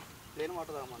దామంది ప్లేన్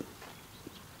వాటర్ దామంది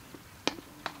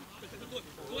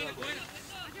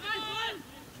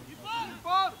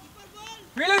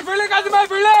ఫీలింగ్ ఫీలింగ్ అది మై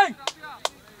ఫీలింగ్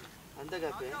అంతే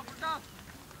కాపే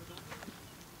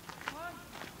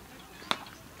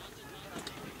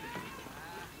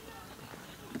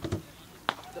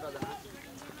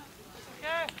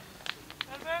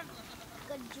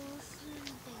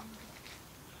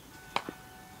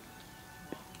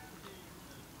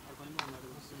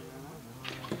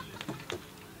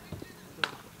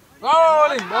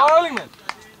bowling bowling man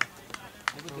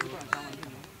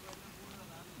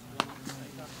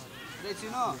రే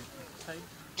చిను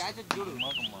క్యాచ్ చూడు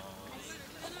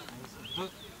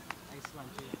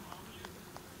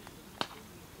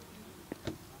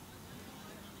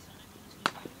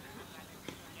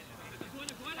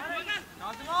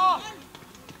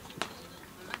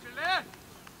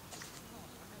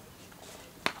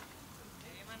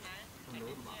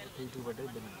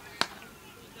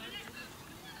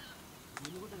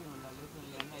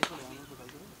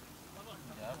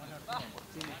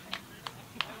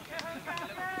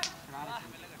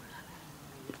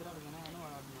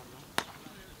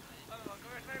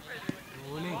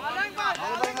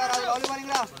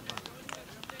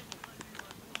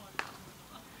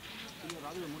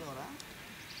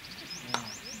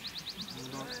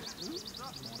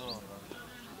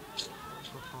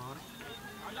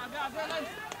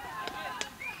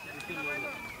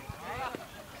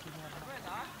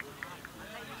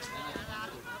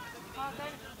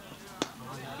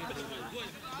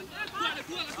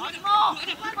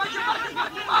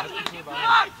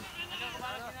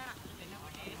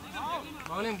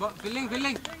bowling filling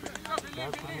filling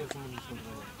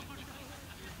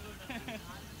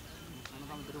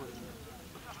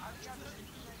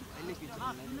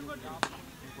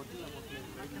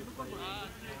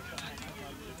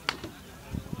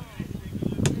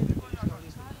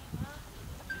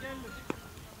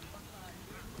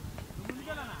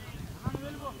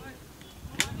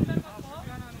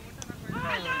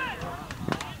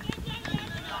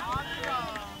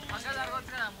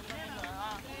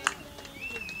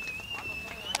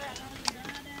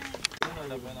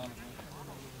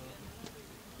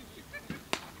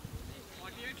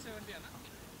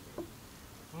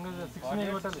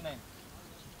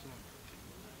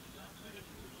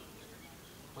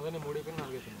అదే మూడు అయిపోయిన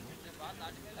నాలుగు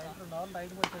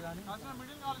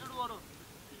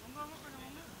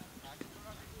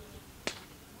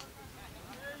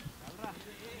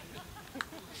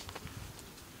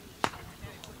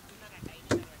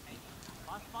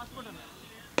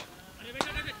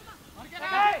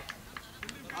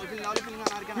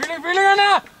ఫీలింగ్ ఫీలింగ్ అన్నా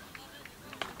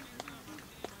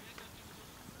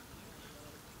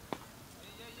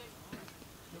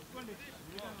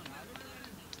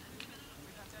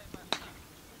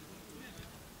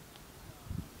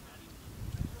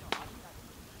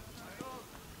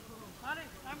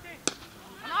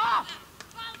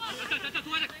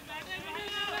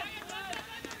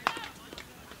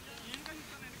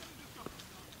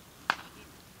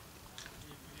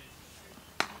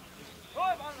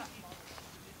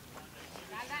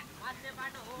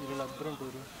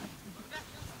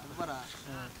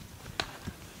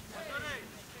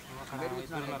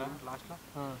లాస్ట్లో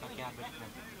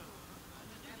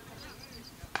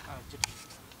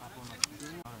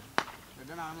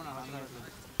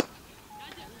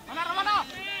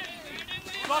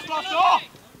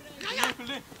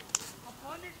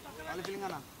ఫీలింగ్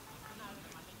అన్న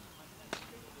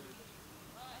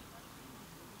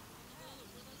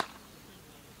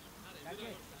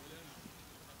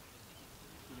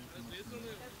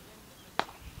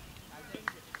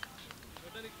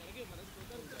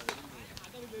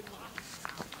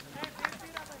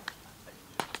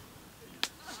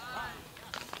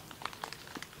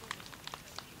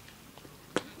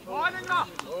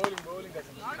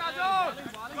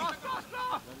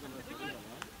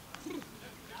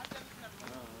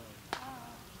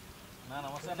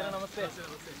నమస్తే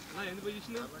ఎందుకు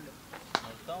పొజిషన్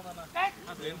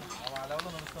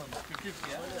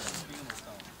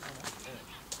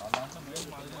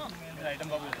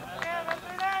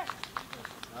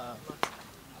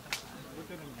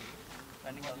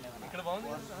ఇక్కడ బాగుంది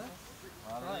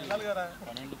వెళ్ళాలి కదా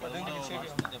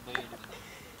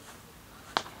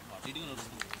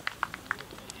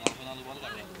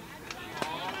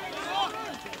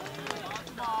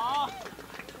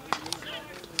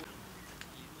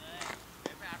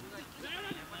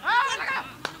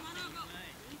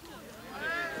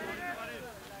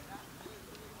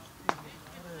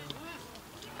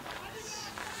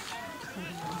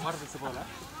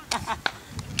 44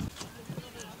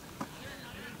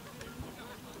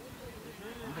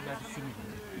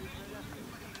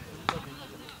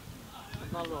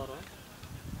 బాల్ పోలా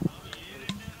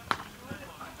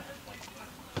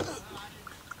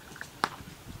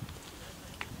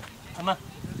అన్నా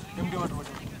ఎంటీ వాటర్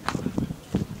పట్టు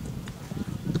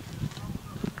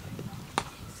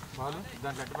బాలు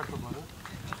దాంట్లో ఎట్ట పట్టుకో Balu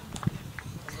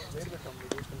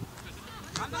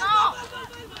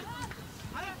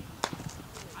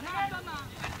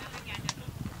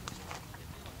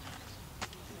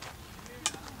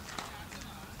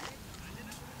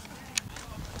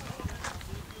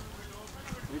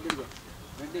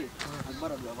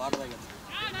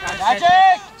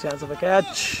Chance of a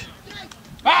catch.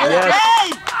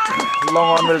 Yes. Long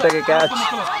on will take a catch.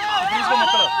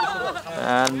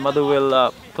 And Madhu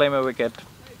will claim a wicket.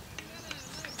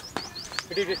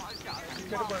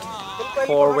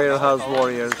 For Warehouse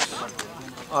Warriors.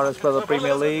 RS Brother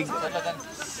Premier League.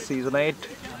 Season 8.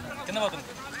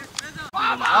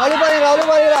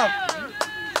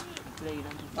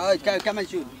 Come and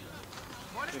shoot.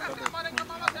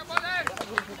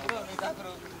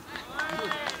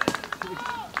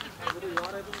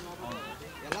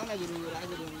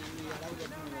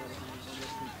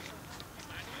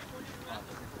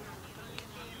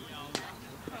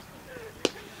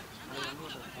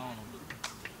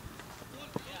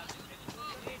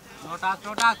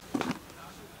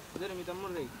 మీ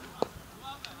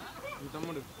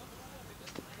తమ్ముడు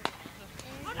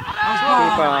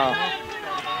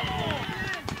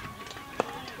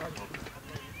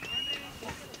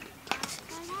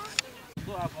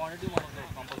ఆ quantity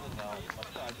మనకు compulsory రావాలి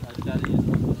first అది charge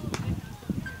చేస్తాం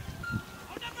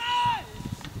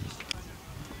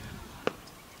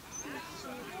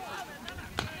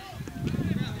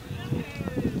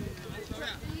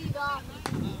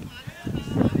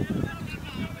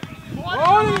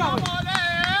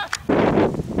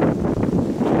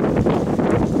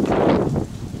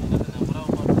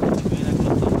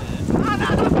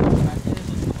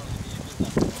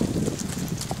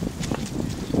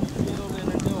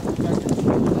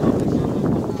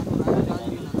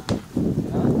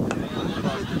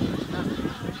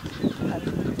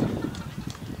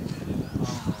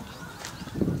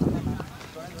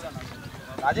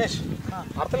Rajesh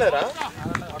అర్థలేరా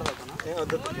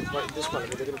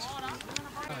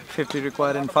 50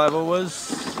 required in 5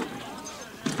 overs.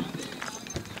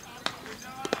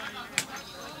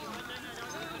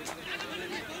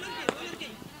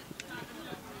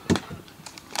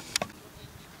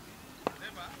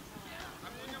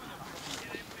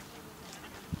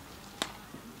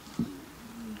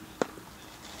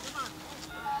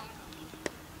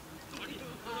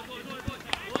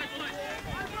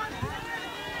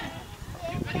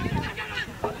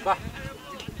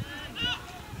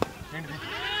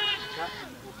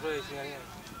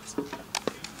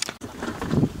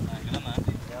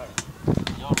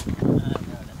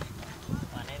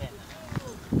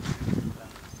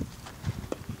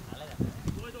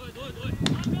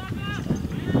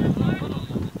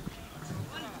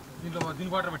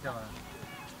 దీని water పెట్టావా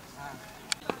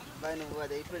నువ్వు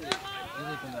అది అయిపోయింది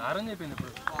ఆరెంజ్ అయిపోయింది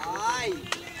ఇప్పుడు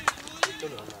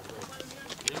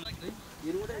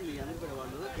మీరు కూడా అనుకునే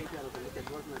వాళ్ళు కేసీఆర్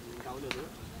తెచ్చుకోవాల్సిన కావలేదు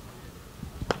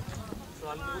సో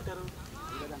వాళ్ళు పెట్టారు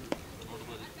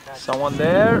Someone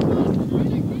there.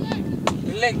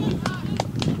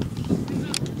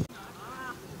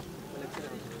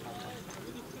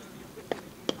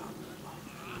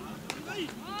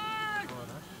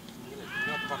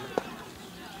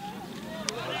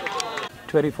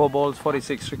 24 balls,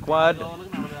 46 required.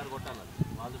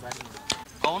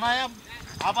 कौन आया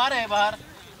आप आ रहे हैं बाहर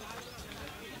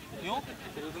क्यों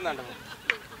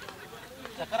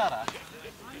चक्कर आ रहा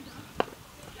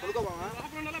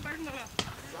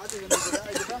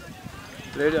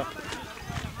Radio.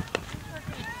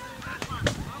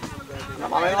 నా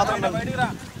మామయ్య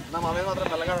మాత్రం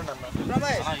మెల్లగా ఉండన్నా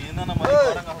ఏందన్నా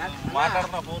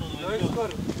మాట్లాడుతున్నా ఫోన్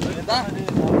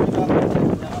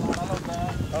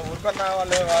ఊరుకన్నా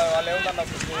వాళ్ళు ఏముందన్న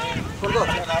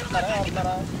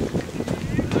ఆడుతున్నారా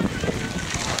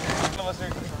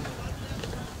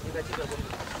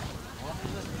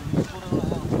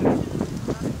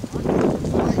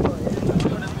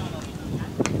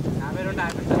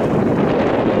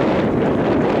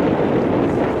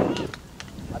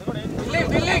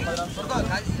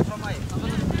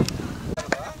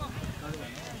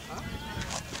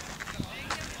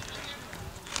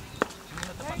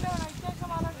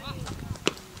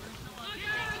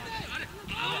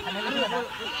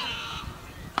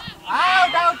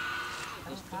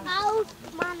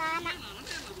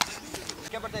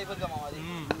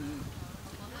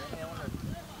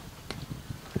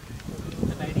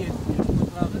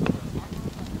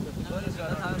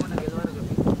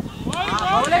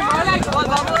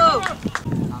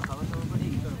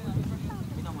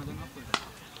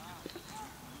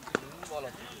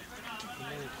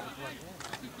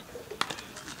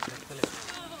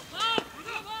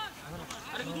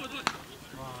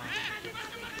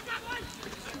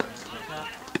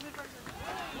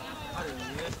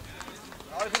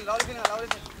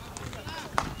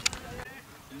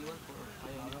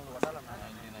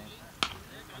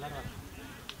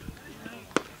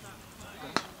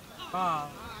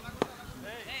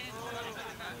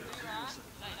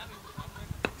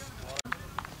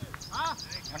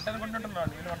వంట అనుకుంటుంటున్నాడు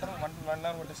నేను వంట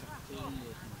కొట్టేసాను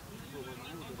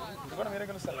ఇది కూడా మీరే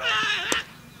కలుస్తారు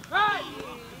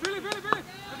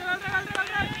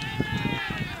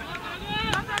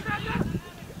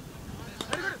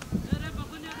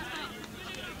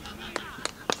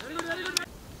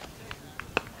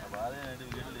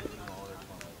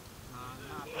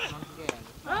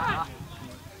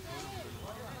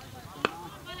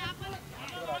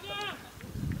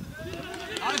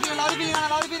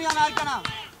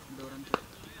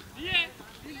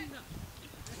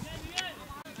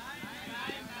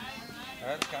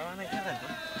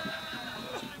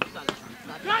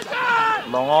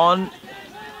Long on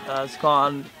has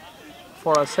gone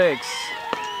for a 6.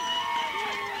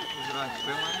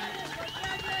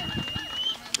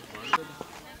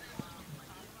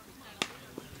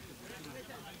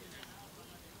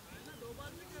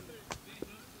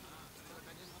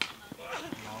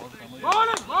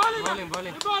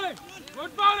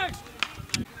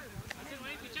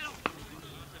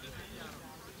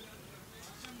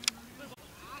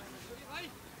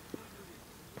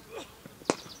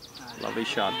 Lovely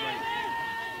shot.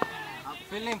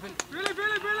 Feeling. Feeling.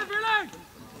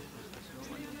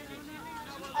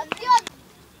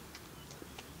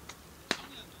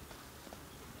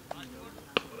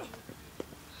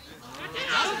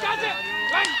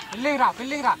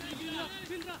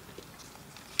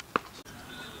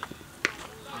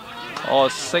 Oh,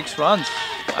 6 runs.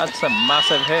 That's a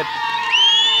massive hit.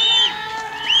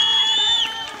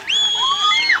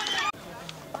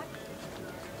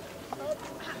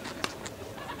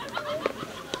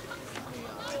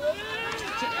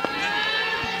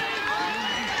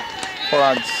 Four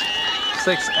runs.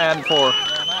 6 and 4.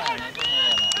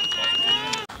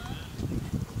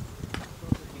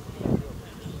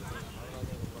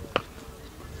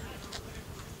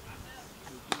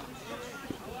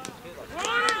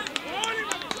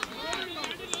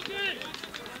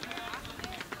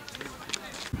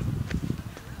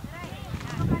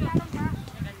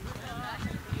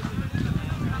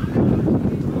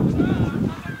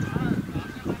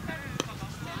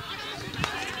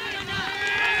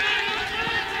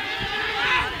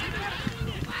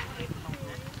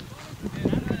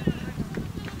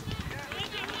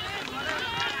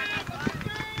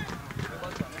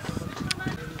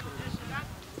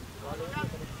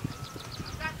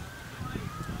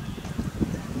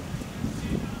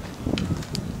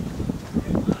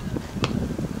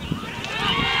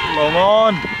 Long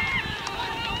on.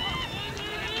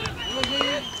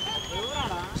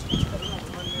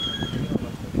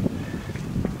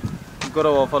 Good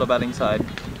over for the batting side.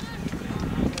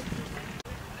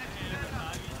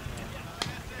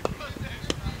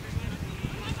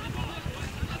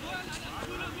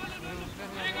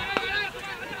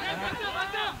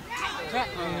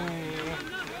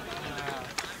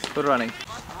 Good running.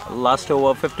 Last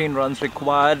over, 15 runs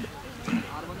required.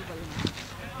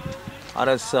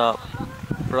 RS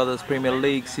Brothers Premier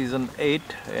League Season 8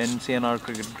 in CNR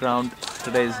Cricket Ground.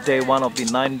 Today is day 1 of the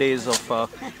 9 days of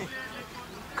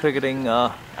cricketing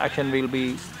action we'll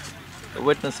be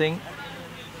witnessing.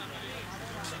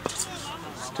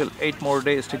 Still 8 more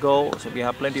days to go, so we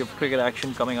have plenty of cricket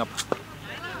action coming up.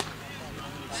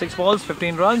 6 balls,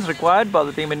 15 runs required by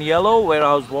the team in yellow.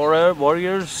 Warehouse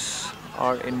Warriors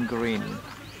are in green.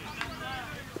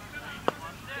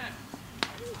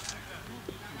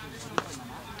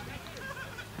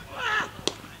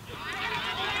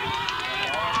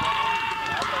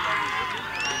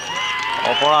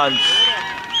 runs.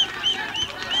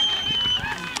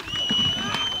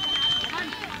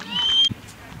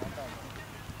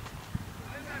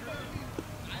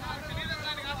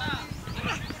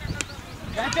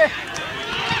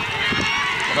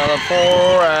 Another 4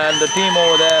 and the team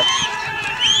over there.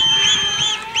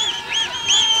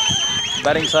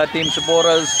 Batting side team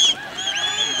supporters.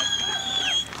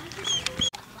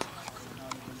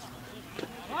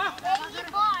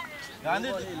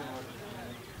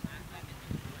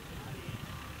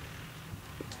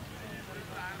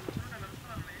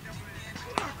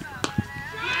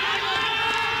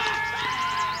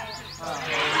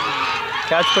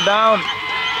 Catch for down.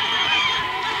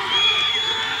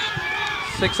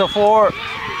 6 of 4.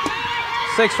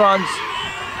 6 runs.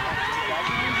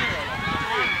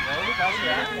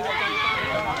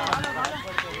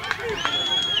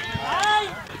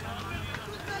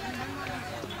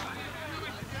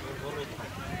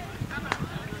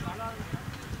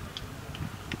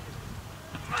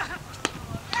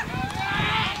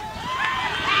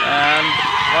 And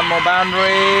one more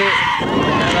boundary,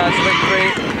 and that's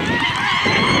victory.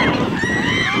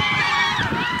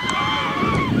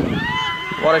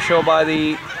 What a show by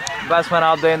the batsmen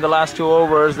out there in the last 2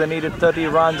 overs. They needed 30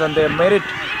 runs and they made it.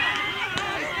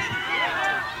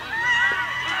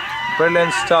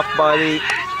 Brilliant stuff by the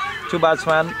 2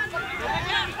 batsmen.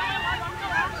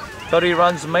 30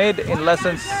 runs made in less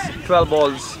than 12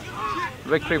 balls.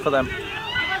 Victory for them.